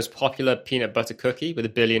 America's most popular peanut butter cookie, with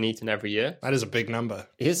 1 billion eaten every year. That is a big number.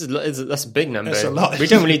 That's a big number. That's a lot. We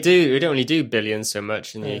don't really do billions so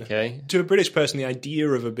much in the UK. To a British person, the idea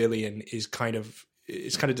of 1 billion is kind of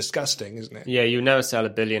disgusting, isn't it? Yeah, you never sell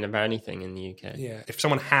 1 billion of anything in the UK. Yeah, if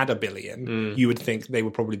someone had 1 billion, you would think they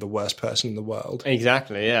were probably the worst person in the world.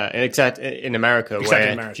 Exactly, yeah. Except in America,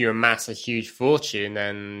 if you amass a huge fortune,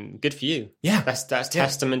 then good for you. Yeah. That's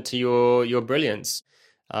testament to your brilliance.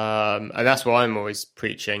 And that's what I'm always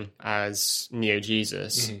preaching as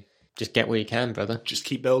Neo-Jesus. Just get where you can, brother. Just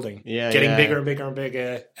keep building. Yeah, Getting bigger and bigger and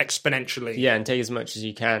bigger exponentially. Yeah, and take as much as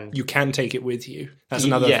you can. You can take it with you. That's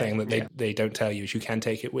another thing that they don't tell you, is you can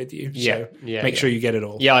take it with you. So make sure you get it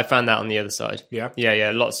all. Yeah, I found that on the other side. Yeah?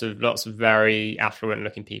 Yeah. Lots of very affluent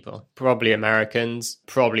looking people. Probably Americans.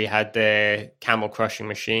 Probably had their camel crushing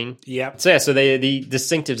machine. Yeah. So the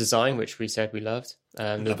distinctive design, which we said we loved,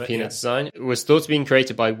 the peanut design, was thought to be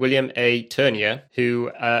created by William A. Turnier, who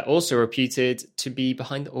also reputed to be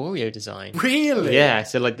behind the Oreo design. Really? Yeah,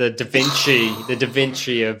 so like the Da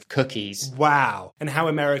Vinci of cookies. Wow. And how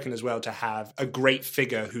American as well to have a great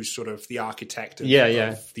figure who's sort of the architect of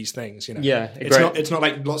these things, Yeah. It's not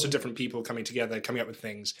like lots of different people coming together, coming up with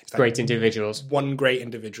things. It's like great individuals. One great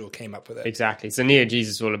individual came up with it. Exactly. So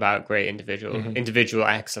Neo-Jesus is all about great individual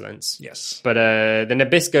excellence. Yes. But the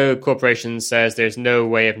Nabisco Corporation says there's no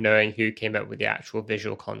way of knowing who came up with the actual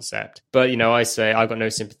visual concept. But, I say I've got no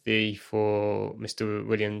sympathy for Mr.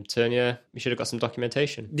 William Turnier. We should have got some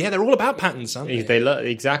documentation. Yeah, they're all about patents, aren't they?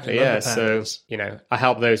 Exactly, They love yeah. the So, patents. I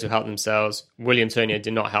help those who help themselves. William Turnier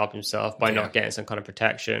did not help himself by not getting some kind of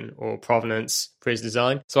protection or provenance for his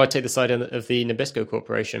design. So I take the side of the Nabisco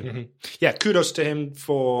Corporation. Yeah, kudos to him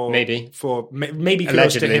for... Maybe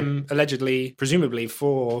kudos to him, allegedly, presumably,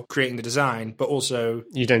 for creating the design, but also...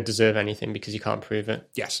 You don't deserve anything because you can't prove it.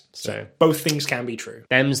 Yes. So both things can be true.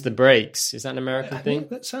 Them's the breaks. Is that an American thing?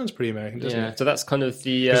 That sounds pretty American, doesn't it? So that's kind of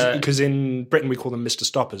the... Because in Britain we call them Mr.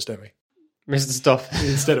 Stoppers, don't we? Mr. Stop.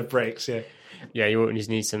 Instead of brakes, yeah. Yeah, you just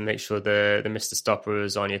need to make sure the Mr.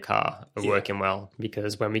 Stoppers on your car are working well,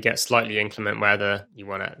 because when we get slightly inclement weather, you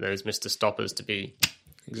want those Mr. Stoppers to be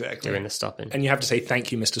doing the stopping. And you have to say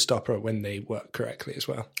thank you, Mr. Stopper, when they work correctly as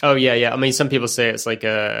well. Oh, yeah. I mean, some people say it's like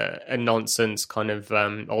a nonsense kind of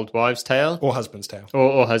old wives' tale. Or husband's tale.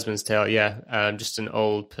 Or husband's tale, yeah. Just an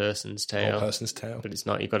old person's tale. Old person's tale. But it's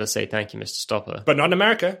not. You've got to say thank you, Mr. Stopper. But not in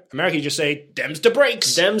America. America, you just say, "Dem's the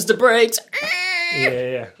brakes." Dem's the brakes.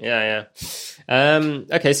 Yeah.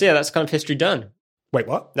 Okay, so that's kind of history done. Wait,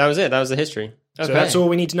 what? That was it. That was the history. Okay. So that's all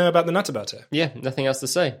we need to know about the Nutter Butter. Yeah, nothing else to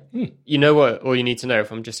say. You know what all you need to know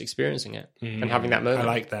from just experiencing it and having that moment. I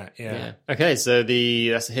like that, yeah. Okay, so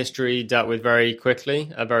that's the history dealt with very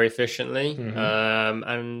quickly, very efficiently.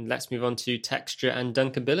 And let's move on to texture and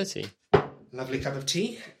dunkability. Lovely cup of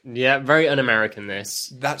tea. Yeah, very un-American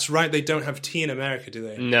this. That's right, they don't have tea in America, do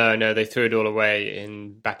they? No, they threw it all away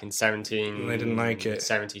back in They didn't like it.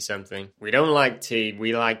 70-something. We don't like tea,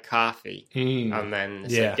 we like coffee. And then they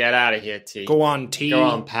said, get out of here, tea. Go on, tea. Go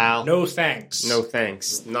on, pal. No thanks. No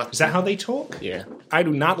thanks. Is that how they talk? Yeah. I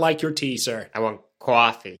do not like your tea, sir. I want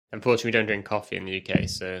coffee. Unfortunately, we don't drink coffee in the UK,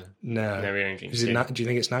 so no, we don't drink tea. Do you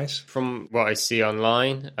think it's nice? From what I see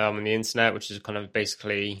online, on the internet, which is kind of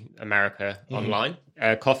basically America online,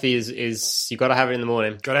 coffee is you got to have it in the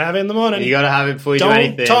morning. Got to have it in the morning. You got to have it before you do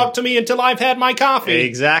anything. Don't talk to me until I've had my coffee.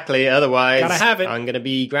 Exactly. Otherwise, gotta have it. I'm going to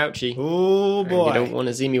be grouchy. Oh, boy. And you don't want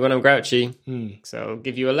to see me when I'm grouchy. So I'll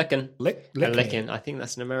give you a licking. Licking. I think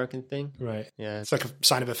that's an American thing. Right. Yeah. It's like a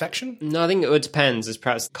sign of affection? No, I think it depends. It's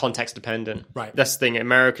perhaps context dependent. Right. That's the thing.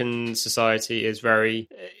 American society is very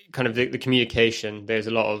kind of the communication. There's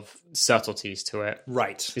a lot of subtleties to it.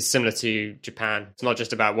 Right. It's similar to Japan. It's not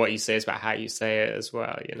just about what you say, it's about how you say it as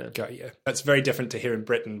well, Got you. That's very different to here in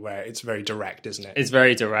Britain, where it's very direct, isn't it? It's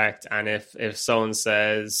very direct, and if someone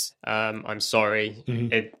says, I'm sorry,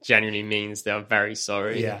 it genuinely means they're very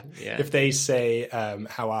sorry. Yeah. If they say,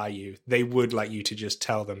 how are you, they would like you to just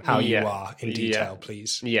tell them how you are in detail,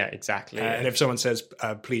 please. Yeah, exactly. And if someone says,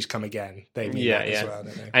 please come again, they mean that as well,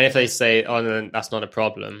 don't they? And if they say, oh, no, that's not a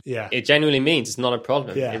problem, it genuinely means it's not a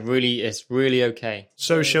problem. Yeah. It's really okay.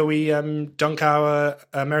 So shall we dunk our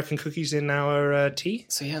American cookies in our tea?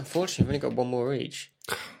 So yeah, unfortunately, we've only got one more each.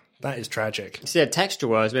 That is tragic. So yeah,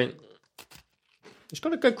 texture-wise, I mean, It's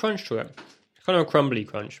got a good crunch to it. Kind of a crumbly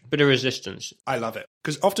crunch. Bit of resistance. I love it.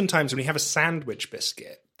 Because oftentimes when you have a sandwich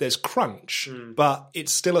biscuit, there's crunch, but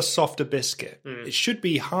it's still a softer biscuit. It should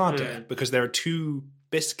be harder because there are two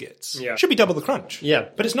biscuits. Yeah. It should be double the crunch. Yeah.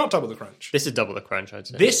 But it's not double the crunch. This is double the crunch, I'd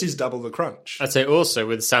say. This is double the crunch. I'd say also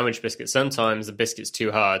with the sandwich biscuit, sometimes the biscuit's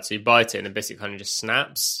too hard, so you bite it and the biscuit kind of just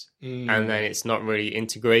snaps, and then it's not really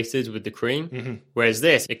integrated with the cream. Whereas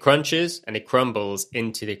this, it crunches and it crumbles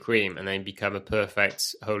into the cream, and then become a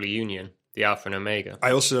perfect holy union. The alpha and omega.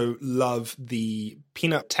 I also love the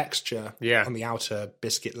peanut texture Yeah. on the outer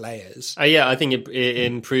biscuit layers. Yeah, I think it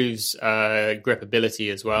improves gripability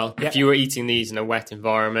as well. Yeah. If you were eating these in a wet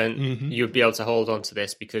environment, you would be able to hold on to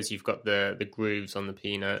this because you've got the grooves on the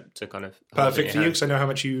peanut to kind of hold it Perfect in for you, your because I know how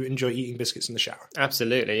much you enjoy eating biscuits in the shower. hand.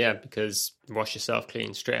 Absolutely, yeah, because wash yourself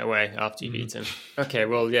clean straight away after you've eaten. Okay,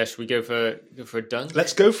 well, yeah, should we go for a dunk?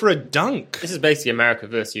 Let's go for a dunk. This is basically America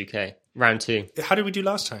versus UK. Round 2. How did we do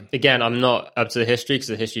last time? Again, I'm not up to the history because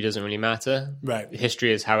the history doesn't really matter. Right. The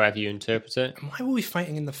history is however you interpret it. Why were we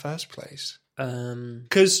fighting in the first place? Um,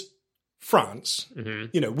 Because France,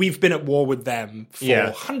 we've been at war with them for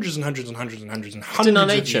Yeah. hundreds and hundreds and hundreds and hundreds and in hundreds our of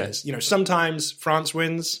nature. years. Sometimes France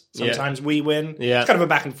wins, sometimes we win. Yeah. It's kind of a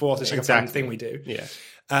back and forth. It's like a fun Exactly. thing we do. yeah.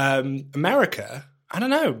 America, I don't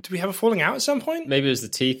know. Did we have a falling out at some point? Maybe it was the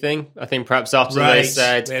tea thing. I think perhaps after they Right.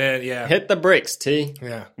 said, Yeah. hit the bricks, tea.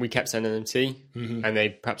 Yeah. We kept sending them tea. And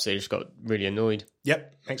they just got really annoyed.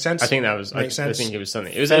 Yep. Makes sense. I think that was, Makes sense. I think it was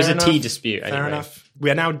something. It was Fair a tea enough. dispute anyway. Fair enough. We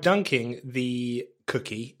are now dunking the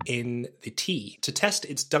cookie in the tea to test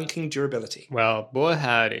its dunking durability. Well, boy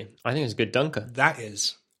howdy. I think it's a good dunker. That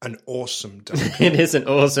is an awesome dunk. It is an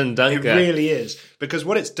awesome It dunker. really is. Because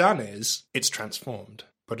what it's done is it's transformed.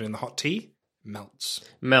 Put it in the hot tea, melts.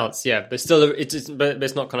 Melts, yeah. But still, but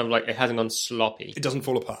it's not kind of like, it hasn't gone sloppy. It doesn't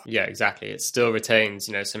fall apart. Yeah, exactly. It still retains,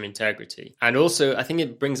 some integrity. And also, I think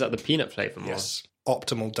it brings out the peanut flavour more. Yes.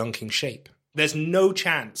 Optimal dunking shape. There's no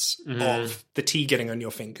chance of the tea getting on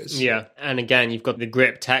your fingers. Yeah. And again, you've got the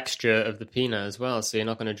grip texture of the peanut as well, so you're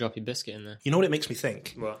not going to drop your biscuit in there. You know what it makes me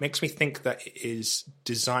think? What? It makes me think that it is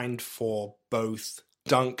designed for both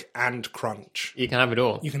dunk and crunch. You can have it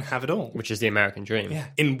all, You can have it all. which is the American dream. Yeah,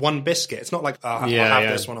 in one biscuit. It's not like, I'll Yeah, have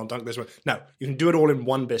yeah. this one, I'll dunk this one. No, you can do it all in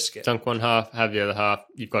one biscuit. Dunk one half, have the other half,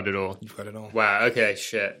 you've got it all. You've got it all. Wow, okay,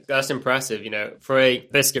 shit. That's impressive, for a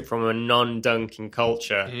biscuit from a non-dunking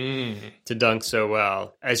culture to dunk so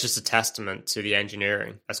well. It's just a testament to the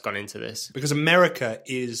engineering that's gone into this. Because America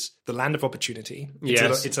is the land of opportunity.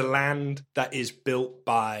 Yes. It's a land that is built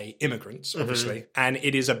by immigrants, Mm-hmm. obviously, and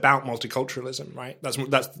it is about multiculturalism, right?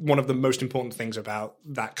 That's one of the most important things about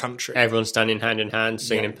that country. Everyone's standing hand in hand,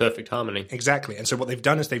 singing in perfect harmony. Exactly. And so what they've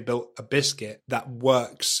done is they've built a biscuit that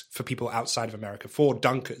works for people outside of America, for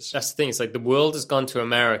dunkers. That's the thing. It's like the world has gone to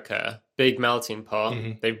America, big melting pot.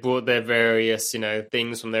 They've brought their various,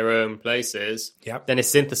 things from their own places. Yep. Then it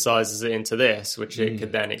synthesizes it into this, which it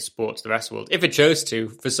could then export to the rest of the world. If it chose to,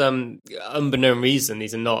 for some unbeknown reason,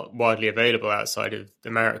 these are not widely available outside of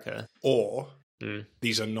America. Or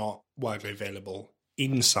these are not widely available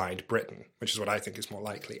inside Britain, which is what I think is more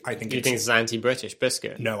likely. I think Do you think it's an anti-British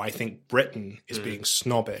biscuit? No, I think Britain is being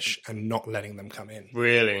snobbish and not letting them come in.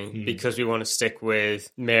 Really? Because we want to stick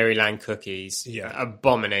with Maryland cookies. Yeah.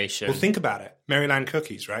 Abomination. Well, think about it. Maryland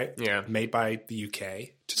cookies, right? Yeah. Made by the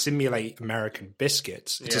UK to simulate American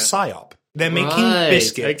biscuits. It's a Yeah. psyop. They're making Right,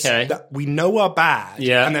 biscuits okay. that we know are bad.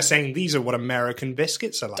 Yeah. And they're saying these are what American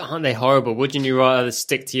biscuits are like. Aren't they horrible? Wouldn't you rather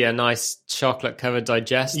stick to your nice chocolate-covered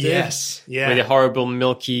digestive? Yes. Yeah. With your horrible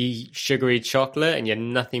milky, sugary chocolate and your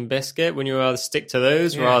nothing biscuit? Wouldn't you rather stick to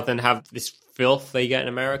those rather than have this filth they get in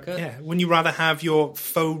America? Yeah. Wouldn't you rather have your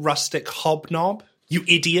faux rustic hobnob? You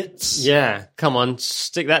idiots. Yeah, come on,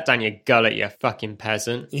 stick that down your gullet, you fucking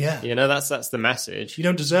peasant. Yeah. That's the message. You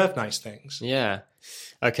don't deserve nice things. Yeah.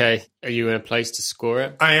 Okay, are you in a place to score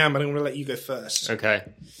it? I am, but I'm going to let you go first. Okay.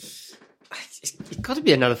 It's got to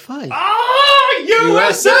be another 5.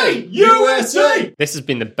 USA! USA! This has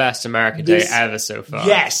been the best America Day ever so far.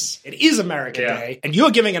 Yes, it is America Yeah. Day, and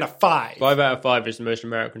you're giving it a 5. 5 out of 5 is the most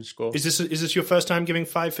American score. Is this your first time giving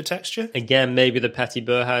 5 for texture? Again, maybe the Petit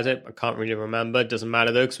Beurre has it. I can't really remember. It doesn't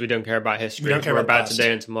matter though, because we don't care about history. We don't care We're about about past.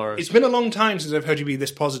 today and tomorrow. It's been a long time since I've heard you be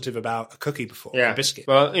this positive about a cookie before, a biscuit.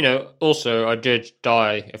 Well, also, I did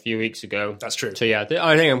die a few weeks ago. That's true. So, yeah,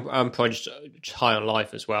 I think I'm probably just high on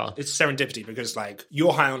life as well. It's serendipity because,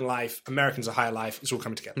 you're high on life, Americans are high on life, it's all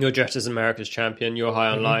coming together. You're dressed as America's champion. You're high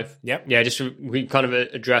on life. Yep. Yeah, we kind of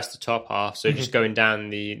addressed the top half. So just going down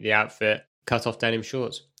the outfit, cut off denim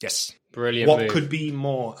shorts. Yes. Brilliant What move. could be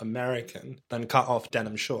more American than cut off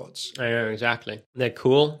denim shorts? I know, exactly. They're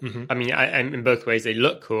cool. I mean, in both ways, they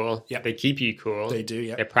look cool. Yep. They keep you cool. They do,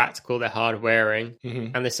 yeah. They're practical, they're hard wearing,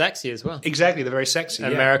 and they're sexy as well. Exactly, they're very sexy.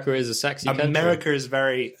 America is a sexy country. America is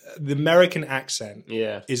the American accent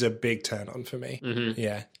Yeah. is a big turn on for me.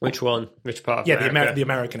 Yeah. Which one? Which part of Yeah, America? the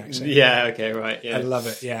American accent. Yeah, okay, right. Yeah. I love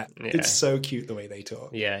it. Yeah. It's so cute the way they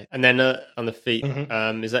talk. Yeah. And then on the feet,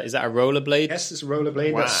 is that a rollerblade? Yes, it's a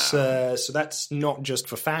rollerblade. Wow. So that's not just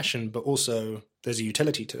for fashion, but also there's a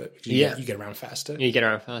utility to it. You get around faster. You get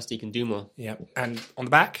around faster, you can do more. Yeah. And on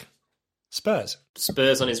the back, spurs.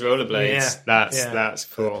 Spurs on his rollerblades. Yeah. That's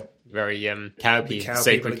cool. Very sacred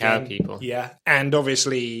people cow again. people. Yeah. And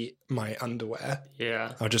obviously my underwear.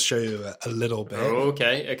 Yeah. I'll just show you a little bit. Oh,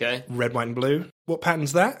 okay. Red, white, and blue. What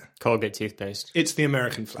pattern's that? Colgate toothpaste. It's the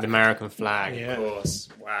American flag. The American flag, Yeah. of course.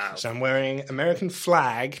 Wow. So I'm wearing American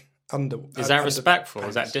flag underwear. Is that respectful?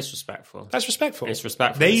 Is that disrespectful? That's respectful. It's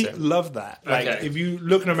respectful. They is it? love that. Like, Okay. if you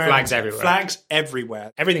look in America, Flags everywhere. Flags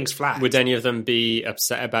everywhere. Everything's flag. Would any of them be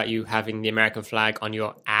upset about you having the American flag on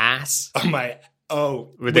your ass?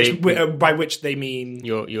 By which they mean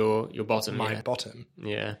Your bottom. my yeah. bottom.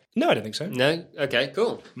 Yeah. No, I don't think so. No. Okay.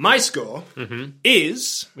 Cool. My score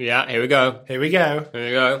is. Yeah. Here we go. Here we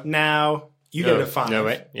go. Now you gave it a 5. No,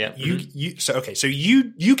 wait. Yeah. So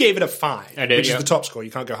you gave it a 5, I did, which yeah. is the top score.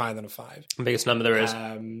 You can't go higher than a 5. Biggest number there is.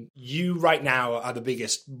 You right now are the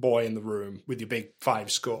biggest boy in the room with your big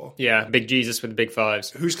 5 score. Yeah. Big Jesus with the big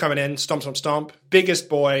 5s. Who's coming in? Stomp, stomp, stomp. Biggest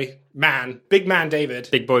boy, big man David.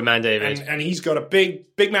 Big boy man David. And he's got a big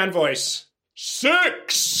man voice.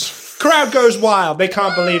 6! Crowd goes wild. They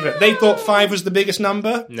can't believe it. They thought 5 was the biggest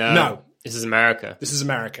number. No. This is America. This is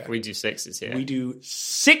America. We do 6s here. We do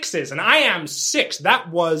 6s, and I am 6.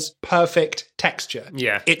 That was perfect texture.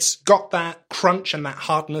 Yeah. It's got that crunch and that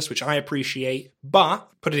hardness, which I appreciate, but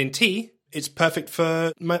put it in tea, it's perfect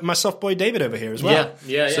for my soft boy David over here as well.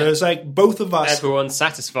 Yeah. So it's like both of us Everyone's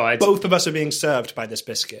satisfied. Both of us are being served by this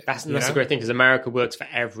biscuit. That's you a know? great thing because America works for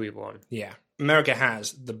everyone. Yeah. America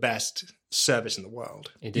has the best service in the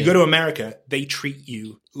world. It You is. go to America, they treat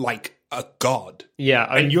you like a god. Yeah.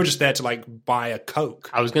 And you're just there to like buy a Coke.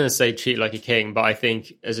 I was going to say treat like a king, but I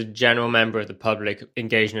think as a general member of the public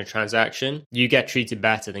engaged in a transaction, you get treated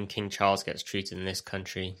better than King Charles gets treated in this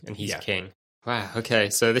country, and he's king. Wow. Okay.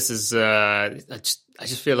 So this is, I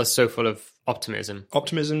just feel so full of optimism,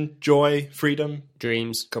 Optimism, joy, freedom.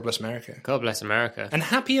 dreams. God bless America. God bless America. And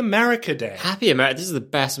Happy America Day. Happy America. This is the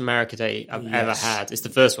best America Day I've ever had. It's the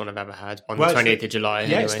first one I've ever had on Well, the it's 28th of July. Yeah,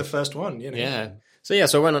 anyway. it's the first one. You know. Yeah. So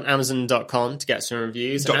I went on Amazon.com to get some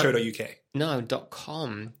reviews. .co.uk. No,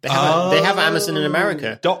 .com. They have Amazon in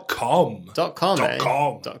America. .com. .com.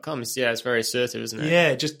 .com. .com. Yeah, it's very assertive, isn't it?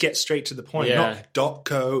 Yeah, just get straight to the point. Yeah. Not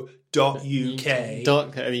 .co.uk. You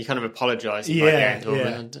kind of apologise. Yeah,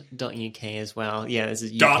 .uk as well. Yeah, this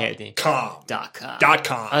is Dot UK thing. com.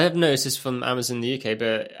 .com. I have noticed this from Amazon in the UK,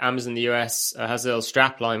 but Amazon in the US has a little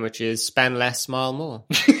strap line which is spend less, smile more.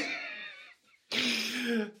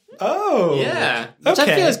 Oh. Yeah. Which I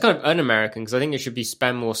Okay. feel is kind of un-American because I think it should be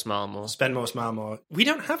spend more, smile more. Spend more, smile more. We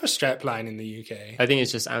don't have a strap line in the UK. I think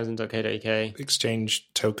it's just Amazon.co.uk. Exchange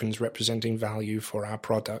tokens representing value for our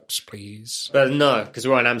products, please. But no, because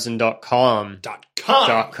we're on Amazon.com.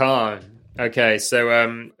 .com. Okay,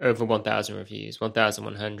 so over 1,000 reviews,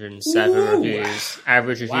 1,107 reviews.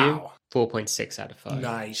 Average review, Wow. 4.6 out of 5.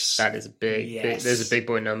 Nice. That is a big, there's a big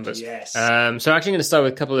boy numbers. Yes. So I'm actually going to start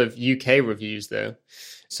with a couple of UK reviews, though.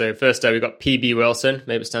 So first we've got PB Wilson.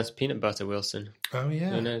 Maybe it stands for Peanut Butter Wilson. Oh,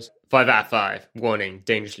 yeah. Who knows? 5 out of 5. Warning,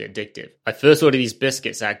 dangerously addictive. I first ordered these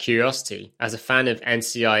biscuits out of curiosity as a fan of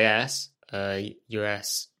NCIS, a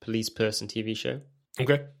US police person TV show.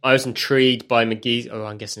 Okay. I was intrigued by McGee's,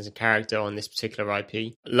 I'm guessing it's a character on this particular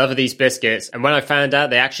IP. Love of these biscuits, and when I found out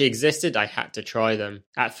they actually existed, I had to try them.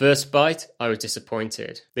 At first bite, I was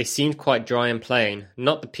disappointed. They seemed quite dry and plain,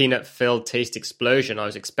 not the peanut-filled taste explosion I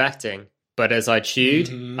was expecting. But as I chewed,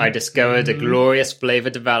 I discovered a glorious flavour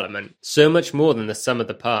development, so much more than the sum of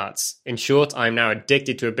the parts. In short, I am now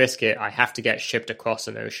addicted to a biscuit I have to get shipped across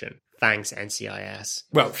an ocean. Thanks, NCIS.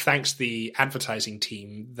 Well, thanks the advertising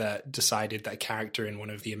team that decided that a character in one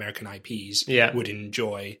of the American IPs would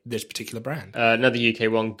enjoy this particular brand. Another UK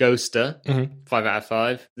one, Ghoster, 5 out of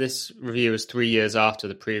 5. This review was 3 years after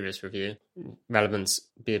the previous review. Relevance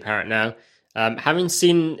be apparent now. Having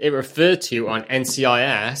seen it referred to on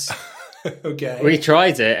NCIS, Okay. we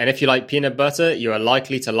tried it, and if you like peanut butter, you are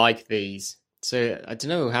likely to like these. So I don't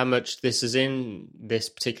know how much this is in this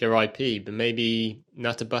particular IP, but maybe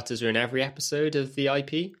Nutter Butters are in every episode of the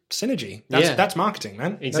IP. Synergy. That's marketing,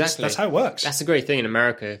 man. Exactly. That's how it works. That's a great thing in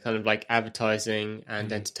America. Kind of like advertising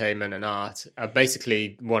and entertainment and art are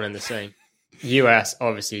basically one and the same. US,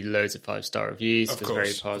 obviously, loads of 5-star reviews. It's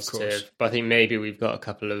very positive. But I think maybe we've got a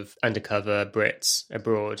couple of undercover Brits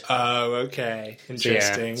abroad. Oh, okay.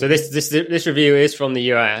 Interesting. So this review is from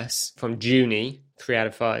the US, from Junie. 3 out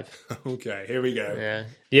of 5. Okay, here we go. Yeah.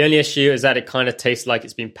 The only issue is that it kind of tastes like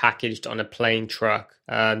it's been packaged on a plain truck.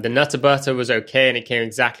 The Nutter Butter was okay and it came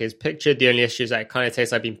exactly as pictured. The only issue is that it kind of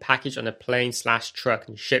tastes like it's been packaged on a plain / truck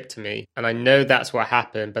and shipped to me. And I know that's what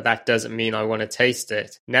happened, but that doesn't mean I want to taste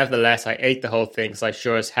it. Nevertheless, I ate the whole thing, so I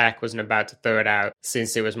sure as heck wasn't about to throw it out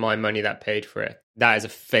since it was my money that paid for it. That is a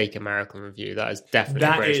fake American review. That is definitely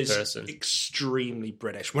a British person. That is extremely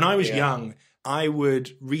British. When I was young, I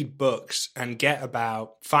would read books and get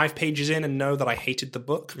about 5 pages in and know that I hated the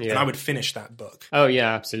book, and I would finish that book. Oh,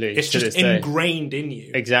 yeah, absolutely. It's just ingrained in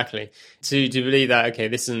you. Exactly. To believe that, okay,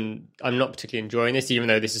 I'm not particularly enjoying this, even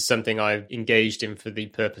though this is something I've engaged in for the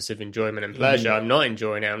purpose of enjoyment and pleasure. I'm not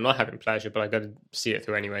enjoying it. I'm not having pleasure, but I've got to see it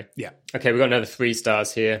through anyway. Yeah. Okay, we've got another 3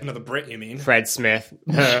 stars here. Another Brit, you mean? Fred Smith.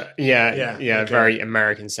 Okay. Very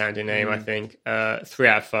American-sounding name, I think. 3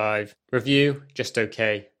 out of 5. Review, just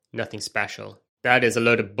okay. Nothing special. That is a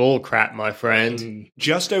load of bull crap, my friend.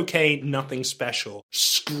 Just okay, nothing special.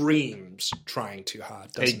 Screams trying too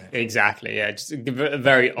hard, doesn't it? Exactly, yeah. Just a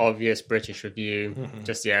very obvious British review.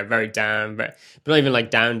 Just, very down. But not even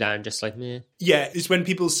like down, just like meh. Yeah, it's when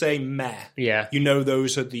people say meh. Yeah. You know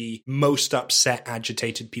those are the most upset,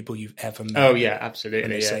 agitated people you've ever met. Oh, yeah, absolutely.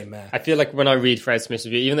 When they say meh. I feel like when I read Fred Smith's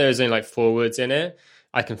review, even though there's only like 4 words in it,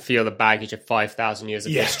 I can feel the baggage of 5,000 years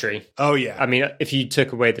of history. Oh, yeah. I mean, if you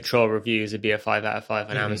took away the troll reviews, it'd be a 5 out of 5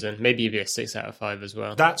 on Amazon. Maybe it'd be a 6 out of 5 as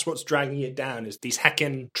well. That's what's dragging it down, is these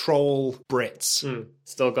heckin' troll Brits.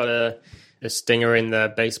 Still got a stinger in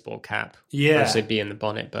the baseball cap. Yeah. Obviously be in the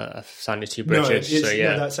bonnet, but I sounded too British. No,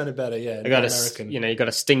 that sounded better, yeah. I got American. You got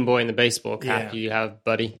a sting boy in the baseball cap you have,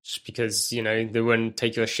 buddy. Just because, they wouldn't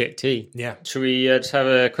take your shit tea. Yeah. Should we just have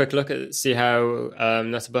a quick look at see how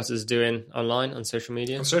Nutter Butter is doing online on social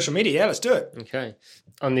media? On social media, yeah, let's do it. Okay.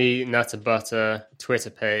 On the Nutter Butter Twitter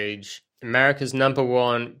page, America's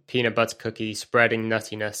 #1 peanut butter cookie spreading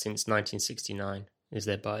nuttiness since 1969 is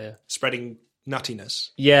their bio. Spreading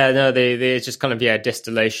nuttiness. Yeah, no, they just kind of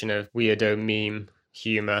distillation of weirdo meme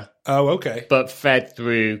humor. Oh, okay. But fed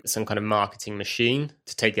through some kind of marketing machine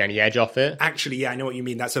to take any edge off it. Actually, yeah, I know what you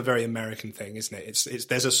mean. That's a very American thing, isn't it? It's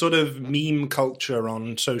there's a sort of meme culture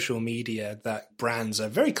on social media that brands are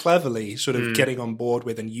very cleverly sort of getting on board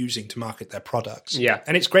with and using to market their products. Yeah.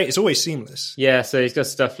 And it's great. It's always seamless. Yeah, so he's got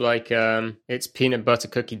stuff like, it's peanut butter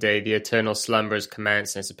cookie day, the eternal slumber has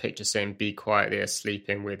commenced, and it's a picture saying, be quiet, they are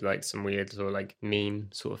sleeping, with like some weird sort of like meme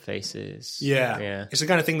sort of faces. Yeah. It's the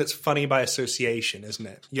kind of thing that's funny by association, isn't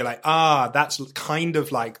it? You're like, that's kind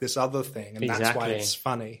of like this other thing, and that's why it's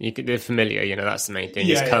funny. They're familiar, that's the main thing.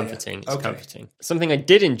 It's comforting. It's comforting. Something I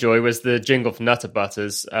did enjoy was the jingle for Nutter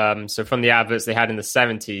Butters. So from the adverts they had in the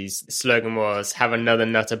 70s, the slogan was, have another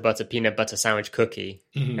Nutter Butter peanut butter sandwich cookie.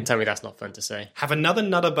 And tell me that's not fun to say. Have another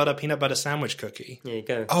Nutter Butter peanut butter sandwich cookie. There you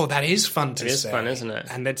go. Oh, that is fun to say. It is fun, isn't it?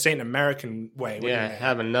 And they'd say it in an American way, wouldn't they?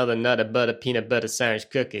 Have another Nutter Butter peanut butter sandwich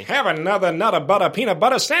cookie. Have another Nutter Butter peanut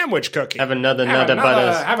butter sandwich cookie. Have another Nutter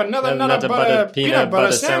Butter peanut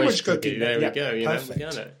butter sandwich cookie. There we go. Perfect. We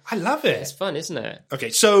got it. I love it. It's fun, isn't it? Okay,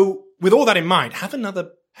 so with all that in mind, have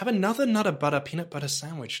another Nutter Butter peanut butter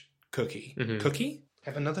sandwich cookie. Cookie?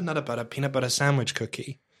 Have another Nutter Butter peanut butter sandwich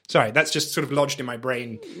cookie. Sorry, that's just sort of lodged in my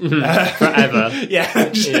brain. Forever.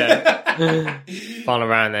 Yeah. Fall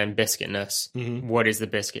around then, biscuitness. What is the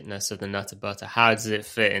biscuitness of the Nutter Butter? How does it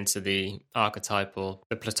fit into the archetypal,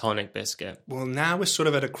 the platonic biscuit? Well, now we're sort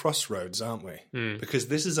of at a crossroads, aren't we? Because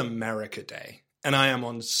this is America Day. And I am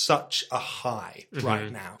on such a high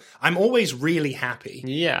right now. I'm always really happy.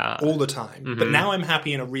 Yeah. All the time. But now I'm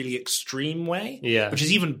happy in a really extreme way. Yeah. Which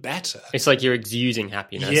is even better. It's like you're exuding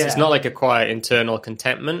happiness. Yeah. It's not like a quiet internal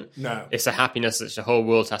contentment. No. It's a happiness that the whole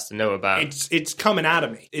world has to know about. It's coming out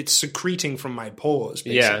of me. It's secreting from my pores,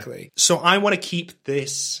 basically. Yeah. So I want to keep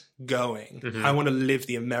this going. I want to live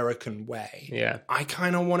the American way. Yeah. I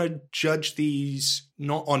kind of want to judge these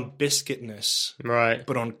not on biscuitness, right,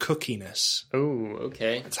 but on cookiness. Oh,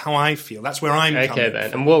 okay. That's how I feel. That's where I'm coming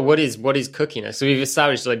then. from. And what is cookiness? So we've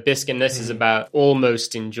established like biscuitness is about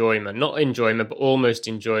almost enjoyment, not enjoyment, but almost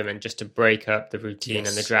enjoyment, just to break up the routine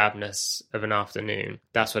and the drabness of an afternoon.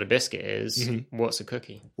 That's what a biscuit is. What's a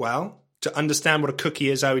cookie? Well, to understand what a cookie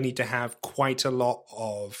is, I would need to have quite a lot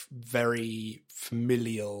of very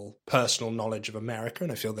familial, personal knowledge of America,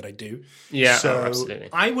 and I feel that I do. Yeah, so absolutely.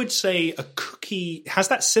 I would say a cookie has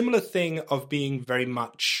that similar thing of being very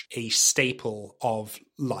much a staple of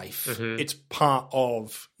life. It's part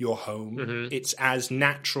of your home. It's as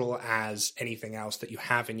natural as anything else that you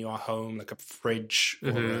have in your home, like a fridge or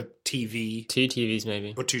a TV. 2 TVs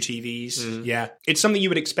maybe. Or 2 TVs. Yeah. It's something you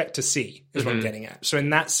would expect to see, is what I'm getting at. So in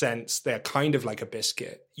that sense, they're kind of like a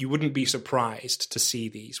biscuit. You wouldn't be surprised to see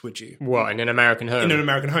these, would you? What, in an American home? In an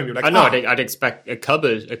American home, you're like, I know, I'd expect a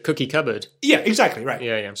cookie cupboard. Yeah, exactly, right.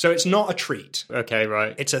 Yeah. So it's not a treat. Okay,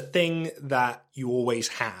 right. It's a thing that you always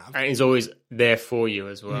have. And it's always there for you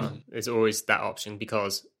as well. It's always that option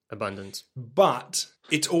because abundance. But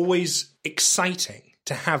it's always exciting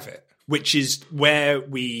to have it, which is where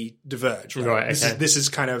we diverge. Right. This is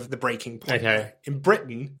kind of the breaking point. Okay. Right? In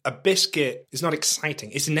Britain, a biscuit is not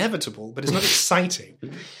exciting. It's inevitable, but it's not exciting.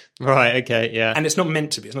 Right, okay, yeah. And it's not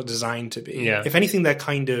meant to be. It's not designed to be. Yeah. If anything, they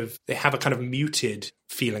have a kind of muted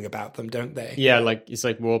feeling about them, don't they? Yeah, like it's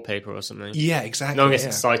like wallpaper or something. Yeah, exactly. No one gets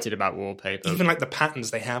excited about wallpaper. Even like the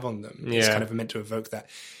patterns they have on them, it's kind of meant to evoke that.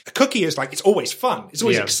 A cookie is like, it's always fun. It's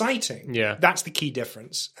always exciting. Yeah. That's the key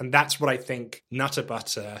difference. And that's what I think Nutter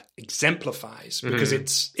Butter exemplifies, because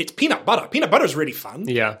it's peanut butter. Peanut butter is really fun.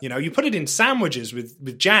 Yeah. You know, you put it in sandwiches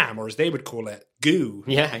with jam, or as they would call it, goo.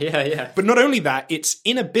 Yeah. But not only that, it's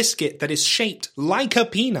in a biscuit that is shaped like a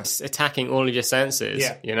peanut. It's attacking all of your senses,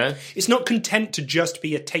 you know? It's not content to just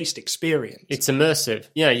be a taste experience. It's immersive.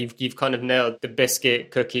 Yeah, you've kind of nailed the biscuit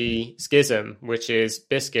cookie schism, which is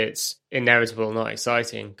biscuits, inevitable, not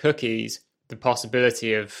exciting. Cookies, the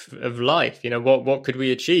possibility of life. You know, what could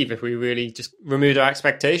we achieve if we really just removed our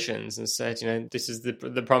expectations and said, you know, this is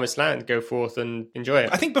the promised land, go forth and enjoy it.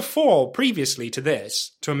 I think previously to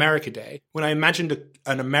this, to America Day, when I imagined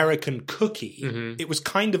an American cookie, it was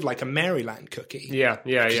kind of like a Maryland cookie. Yeah.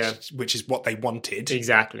 Which is what they wanted.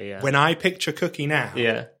 Exactly, yeah. When I picture cookie now,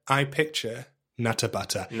 I picture Nutter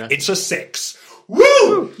Butter. It's a 6.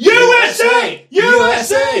 Woo! USA!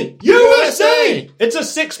 USA! USA! It's a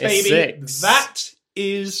 6, baby. 6. That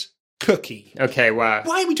is cookie. Okay, wow.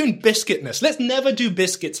 Why are we doing biscuitness? Let's never do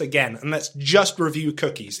biscuits again, and let's just review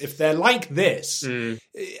cookies. If they're like this,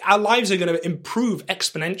 our lives are going to improve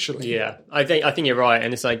exponentially. Yeah, I think you're right.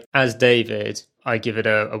 And it's like, as David, I give it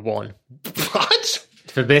a 1. What?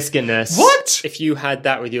 For biscuitness. What? If you had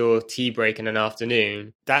that with your tea break in an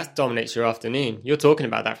afternoon, that dominates your afternoon. You're talking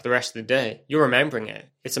about that for the rest of the day. You're remembering it.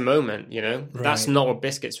 It's a moment, you know? Right. That's not what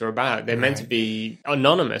biscuits are about. They're meant to be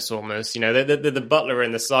anonymous almost, you know? They're the butler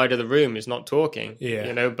in the side of the room who's not talking,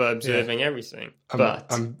 you know, but observing everything.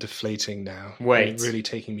 I'm deflating now. Wait. You're really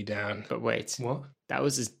taking me down. But wait. What? That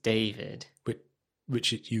was as David.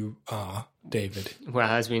 Which you are, David. Well,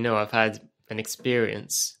 as we know, I've had an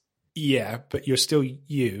experience. Yeah, but you're still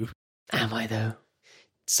you. Am I, though?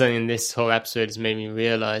 Something this whole episode has made me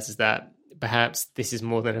realise is that perhaps this is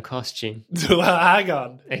more than a costume. Well, hang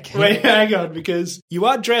on. Okay. Wait, hang on, because you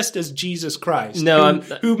are dressed as Jesus Christ,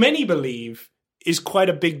 who many believe is quite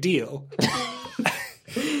a big deal.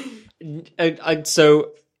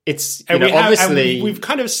 So it's, obviously... we've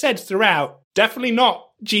kind of said throughout, definitely not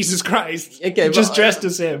Jesus Christ. Okay, just dressed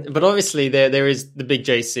as him. But obviously there is the big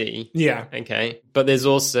JC. Yeah. Okay. But there's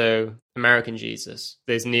also American Jesus.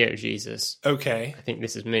 There's Neo Jesus. Okay. I think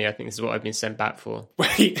this is me. I think this is what I've been sent back for.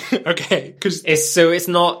 Wait. Okay. Because it's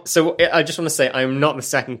not. So I just want to say I'm not the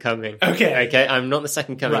second coming. Okay. Okay. I'm not the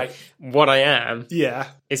second coming. Right. What I am. Yeah.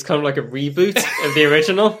 It's kind of like a reboot of the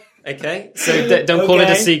original. Okay, so don't call it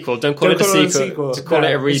a sequel. Don't call it a sequel. Just call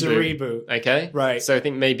it a reboot. It's a reboot. Okay, right. So I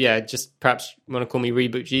think maybe just perhaps you want to call me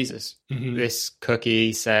Reboot Jesus. Mm-hmm. This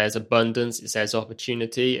cookie says abundance. It says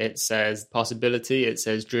opportunity. It says possibility. It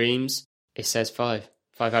says dreams. It says 5.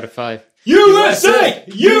 5 out of 5. USA!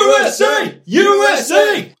 USA!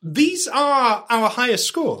 USA! These are our highest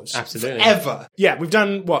scores. Absolutely. Ever. Yeah, we've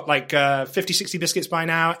done, 50, 60 biscuits by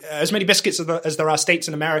now? As many biscuits as there are states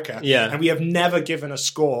in America. Yeah. And we have never given a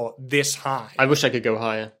score this high. I wish I could go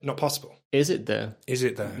higher. Not possible. Is it though?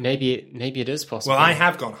 Maybe it is possible. Well, I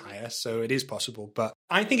have gone higher, so it is possible. But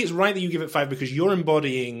I think it's right that you give it 5 because you're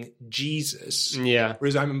embodying Jesus. Yeah.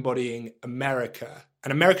 Whereas I'm embodying America.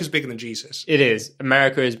 And America's bigger than Jesus. It is.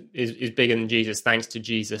 America is bigger than Jesus, thanks to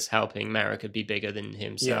Jesus helping America be bigger than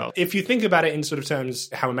himself. Yeah. If you think about it in sort of terms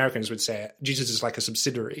how Americans would say it, Jesus is like a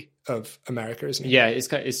subsidiary of America, isn't he? Yeah,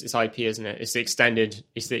 it's IP, isn't it? It's the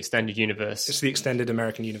extended universe. It's the extended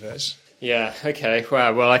American universe. Yeah. Okay.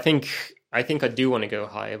 Wow. Well, I think I do want to go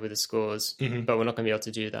higher with the scores, but we're not going to be able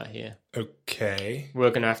to do that here. Okay. We're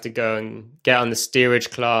going to have to go and get on the steerage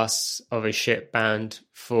class of a ship bound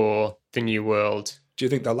for the New World. Do you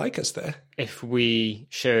think they'll like us there? If we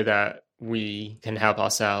show that we can help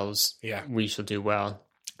ourselves, we shall do well.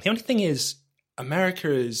 The only thing is, America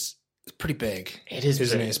is pretty big. It is,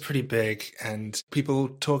 isn't big. it? It's pretty big, and people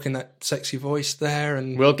talk in that sexy voice there,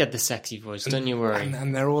 and we'll get the sexy voice. Don't you worry.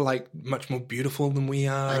 And they're all like much more beautiful than we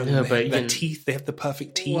are. I know, but their teeth, they have the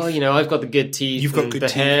perfect teeth. Well, I've got the good teeth. You've got good the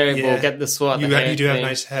teeth. hair. Yeah. We'll get the swat. You do have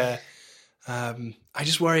nice hair. I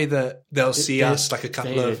just worry that they'll see us like a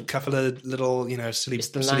couple of little, silly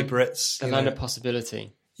Brits. The land of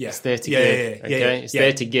possibility. Yeah. It's there to give. Okay? It's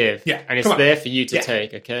there to give. Yeah. And it's there for you to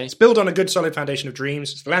take, okay? It's built on a good, solid foundation of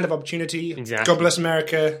dreams. It's the land of opportunity. Exactly. God bless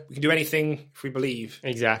America. We can do anything if we believe.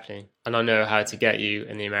 Exactly. And I know how to get you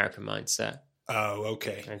in the American mindset. Oh,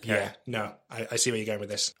 okay. Yeah. No, I see where you're going with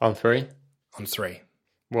this. On 3? On 3.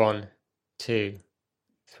 1, 2,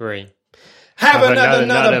 3. Have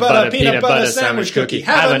another butter peanut butter sandwich cookie.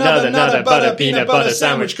 Have another butter peanut butter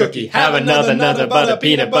sandwich cookie. Have another butter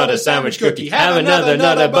peanut butter sandwich cookie. Have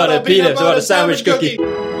another butter peanut butter sandwich cookie.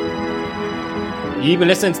 You've been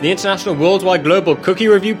listening to the International Worldwide Global Cookie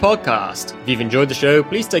Review Podcast. If you've enjoyed the show,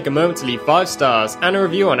 please take a moment to leave 5 stars and a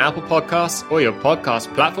review on Apple Podcasts or your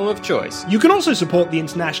podcast platform of choice. You can also support the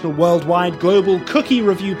International Worldwide Global Cookie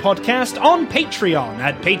Review Podcast on Patreon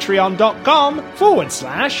at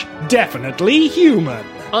patreon.com/definitelyhuman.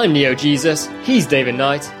 I'm Neo Jesus, he's David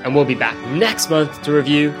Knight, and we'll be back next month to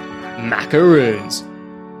review macaroons.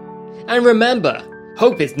 And remember,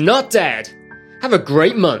 hope is not dead. Have a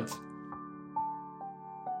great month.